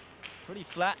 Pretty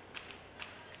flat,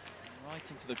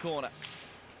 right into the corner.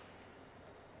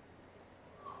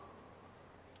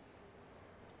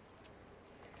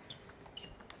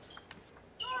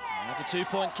 Has a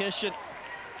 2-point cushion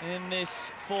in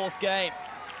this fourth game.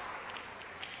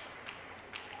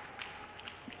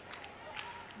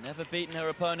 Never beaten her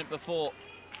opponent before.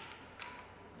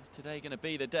 Is today going to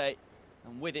be the day?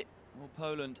 And with it, will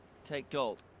Poland take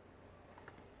gold?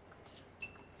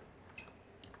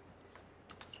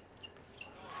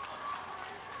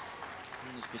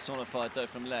 Is personified though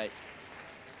from LEI.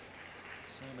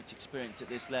 So much experience at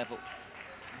this level.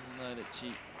 You'll know that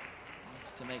she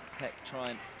wants to make PEK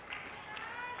try and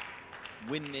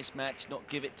win this match, not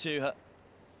give it to her.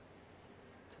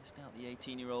 Test out the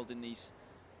 18-year-old in these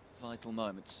vital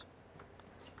moments.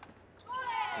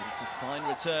 But it's a fine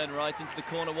return right into the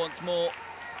corner once more,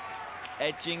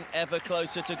 edging ever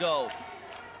closer to gold.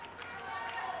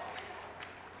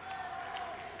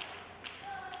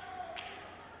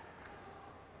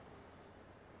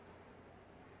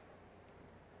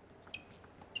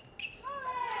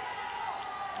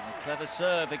 And a clever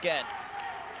serve again.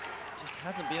 Just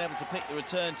hasn't been able to pick the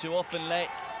return too often late.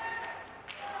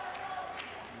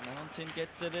 The mountain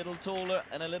gets a little taller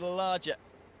and a little larger.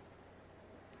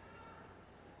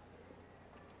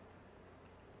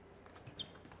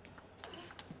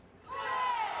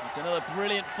 It's another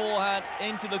brilliant forehand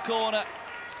into the corner.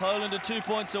 Poland are 2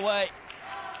 points away.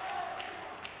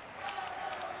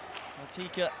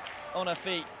 Partyka on her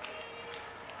feet.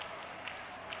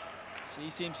 She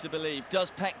seems to believe.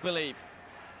 Does PEK believe?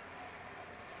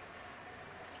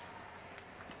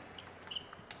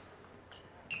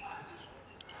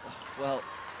 Well,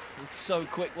 it's so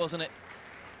quick, wasn't it?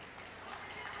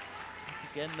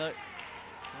 Again, though,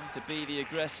 trying to be the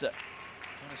aggressor.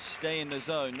 Trying to stay in the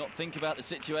zone, not think about the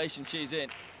situation she's in.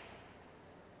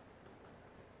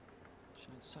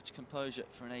 Showing such composure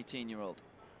for an 18-year-old.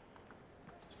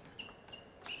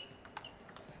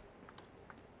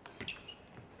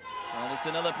 And it's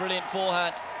another brilliant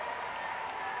forehand.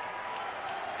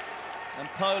 And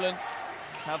Poland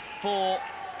have 4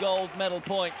 gold medal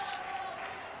points.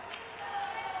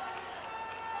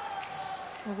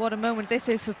 Well, what a moment this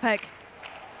is for PEK.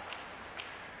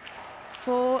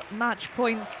 4 match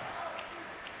points.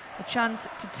 A chance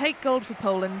to take gold for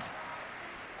Poland.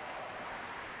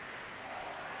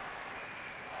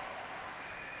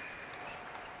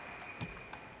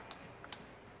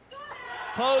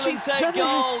 Poland take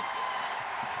gold.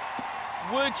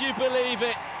 Would you believe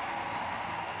it?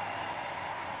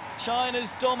 China's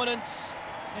dominance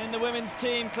in the women's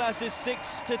team classes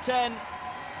 6 to 10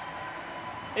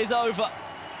 is over.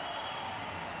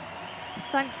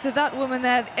 Thanks to that woman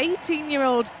there,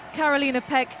 18-year-old Karolina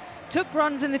PEK took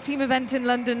bronze in the team event in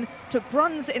London, took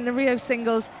bronze in the Rio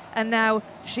singles, and now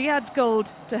she adds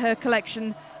gold to her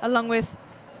collection, along with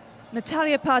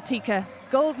Natalia Partyka,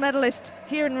 gold medalist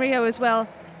here in Rio as well.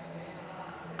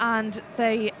 And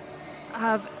they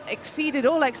have exceeded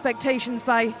all expectations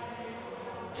by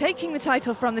taking the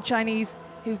title from the Chinese,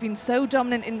 who've been so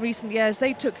dominant in recent years.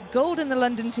 They took gold in the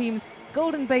London teams,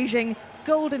 gold in Beijing,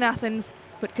 gold in Athens,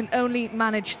 but can only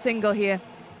manage single here.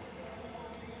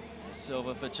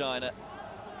 Silver for China.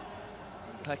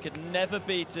 PEK had never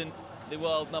beaten the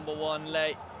world #1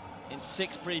 LEI in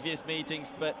 6 previous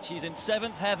meetings, but she's in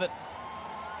 7th heaven.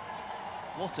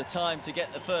 What a time to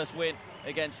get the first win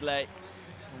against LEI.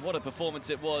 And what a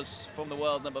performance it was from the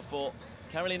world #4.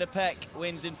 Karolina PEK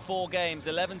wins in 4 games,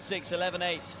 11-6,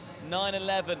 11-8,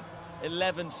 9-11,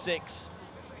 11-6.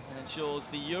 And ensures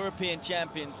the European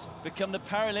champions become the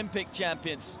Paralympic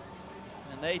champions.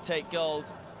 And they take gold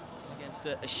against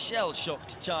a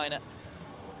shell-shocked China.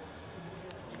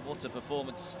 What a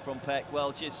performance from PEK.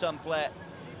 Well, she is some player.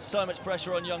 So much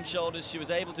pressure on young shoulders. She was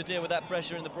able to deal with that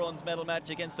pressure in the bronze medal match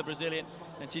against the Brazilian,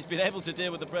 and she's been able to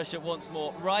deal with the pressure once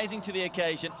more, rising to the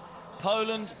occasion.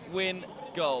 Poland win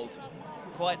gold.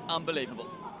 Quite unbelievable.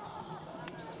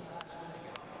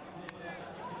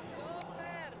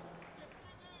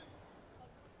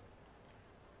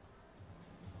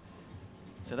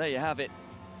 So there you have it.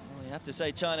 Well, you have to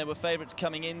say China were favourites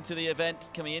coming into the event,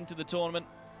 coming into the tournament.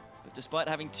 But despite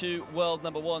having 2 world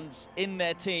 #1s in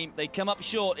their team, they come up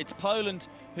short. It's Poland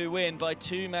who win by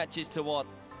 2 matches to 1.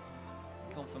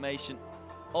 Confirmation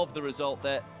of the result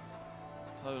there.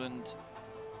 Poland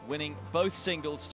winning both singles.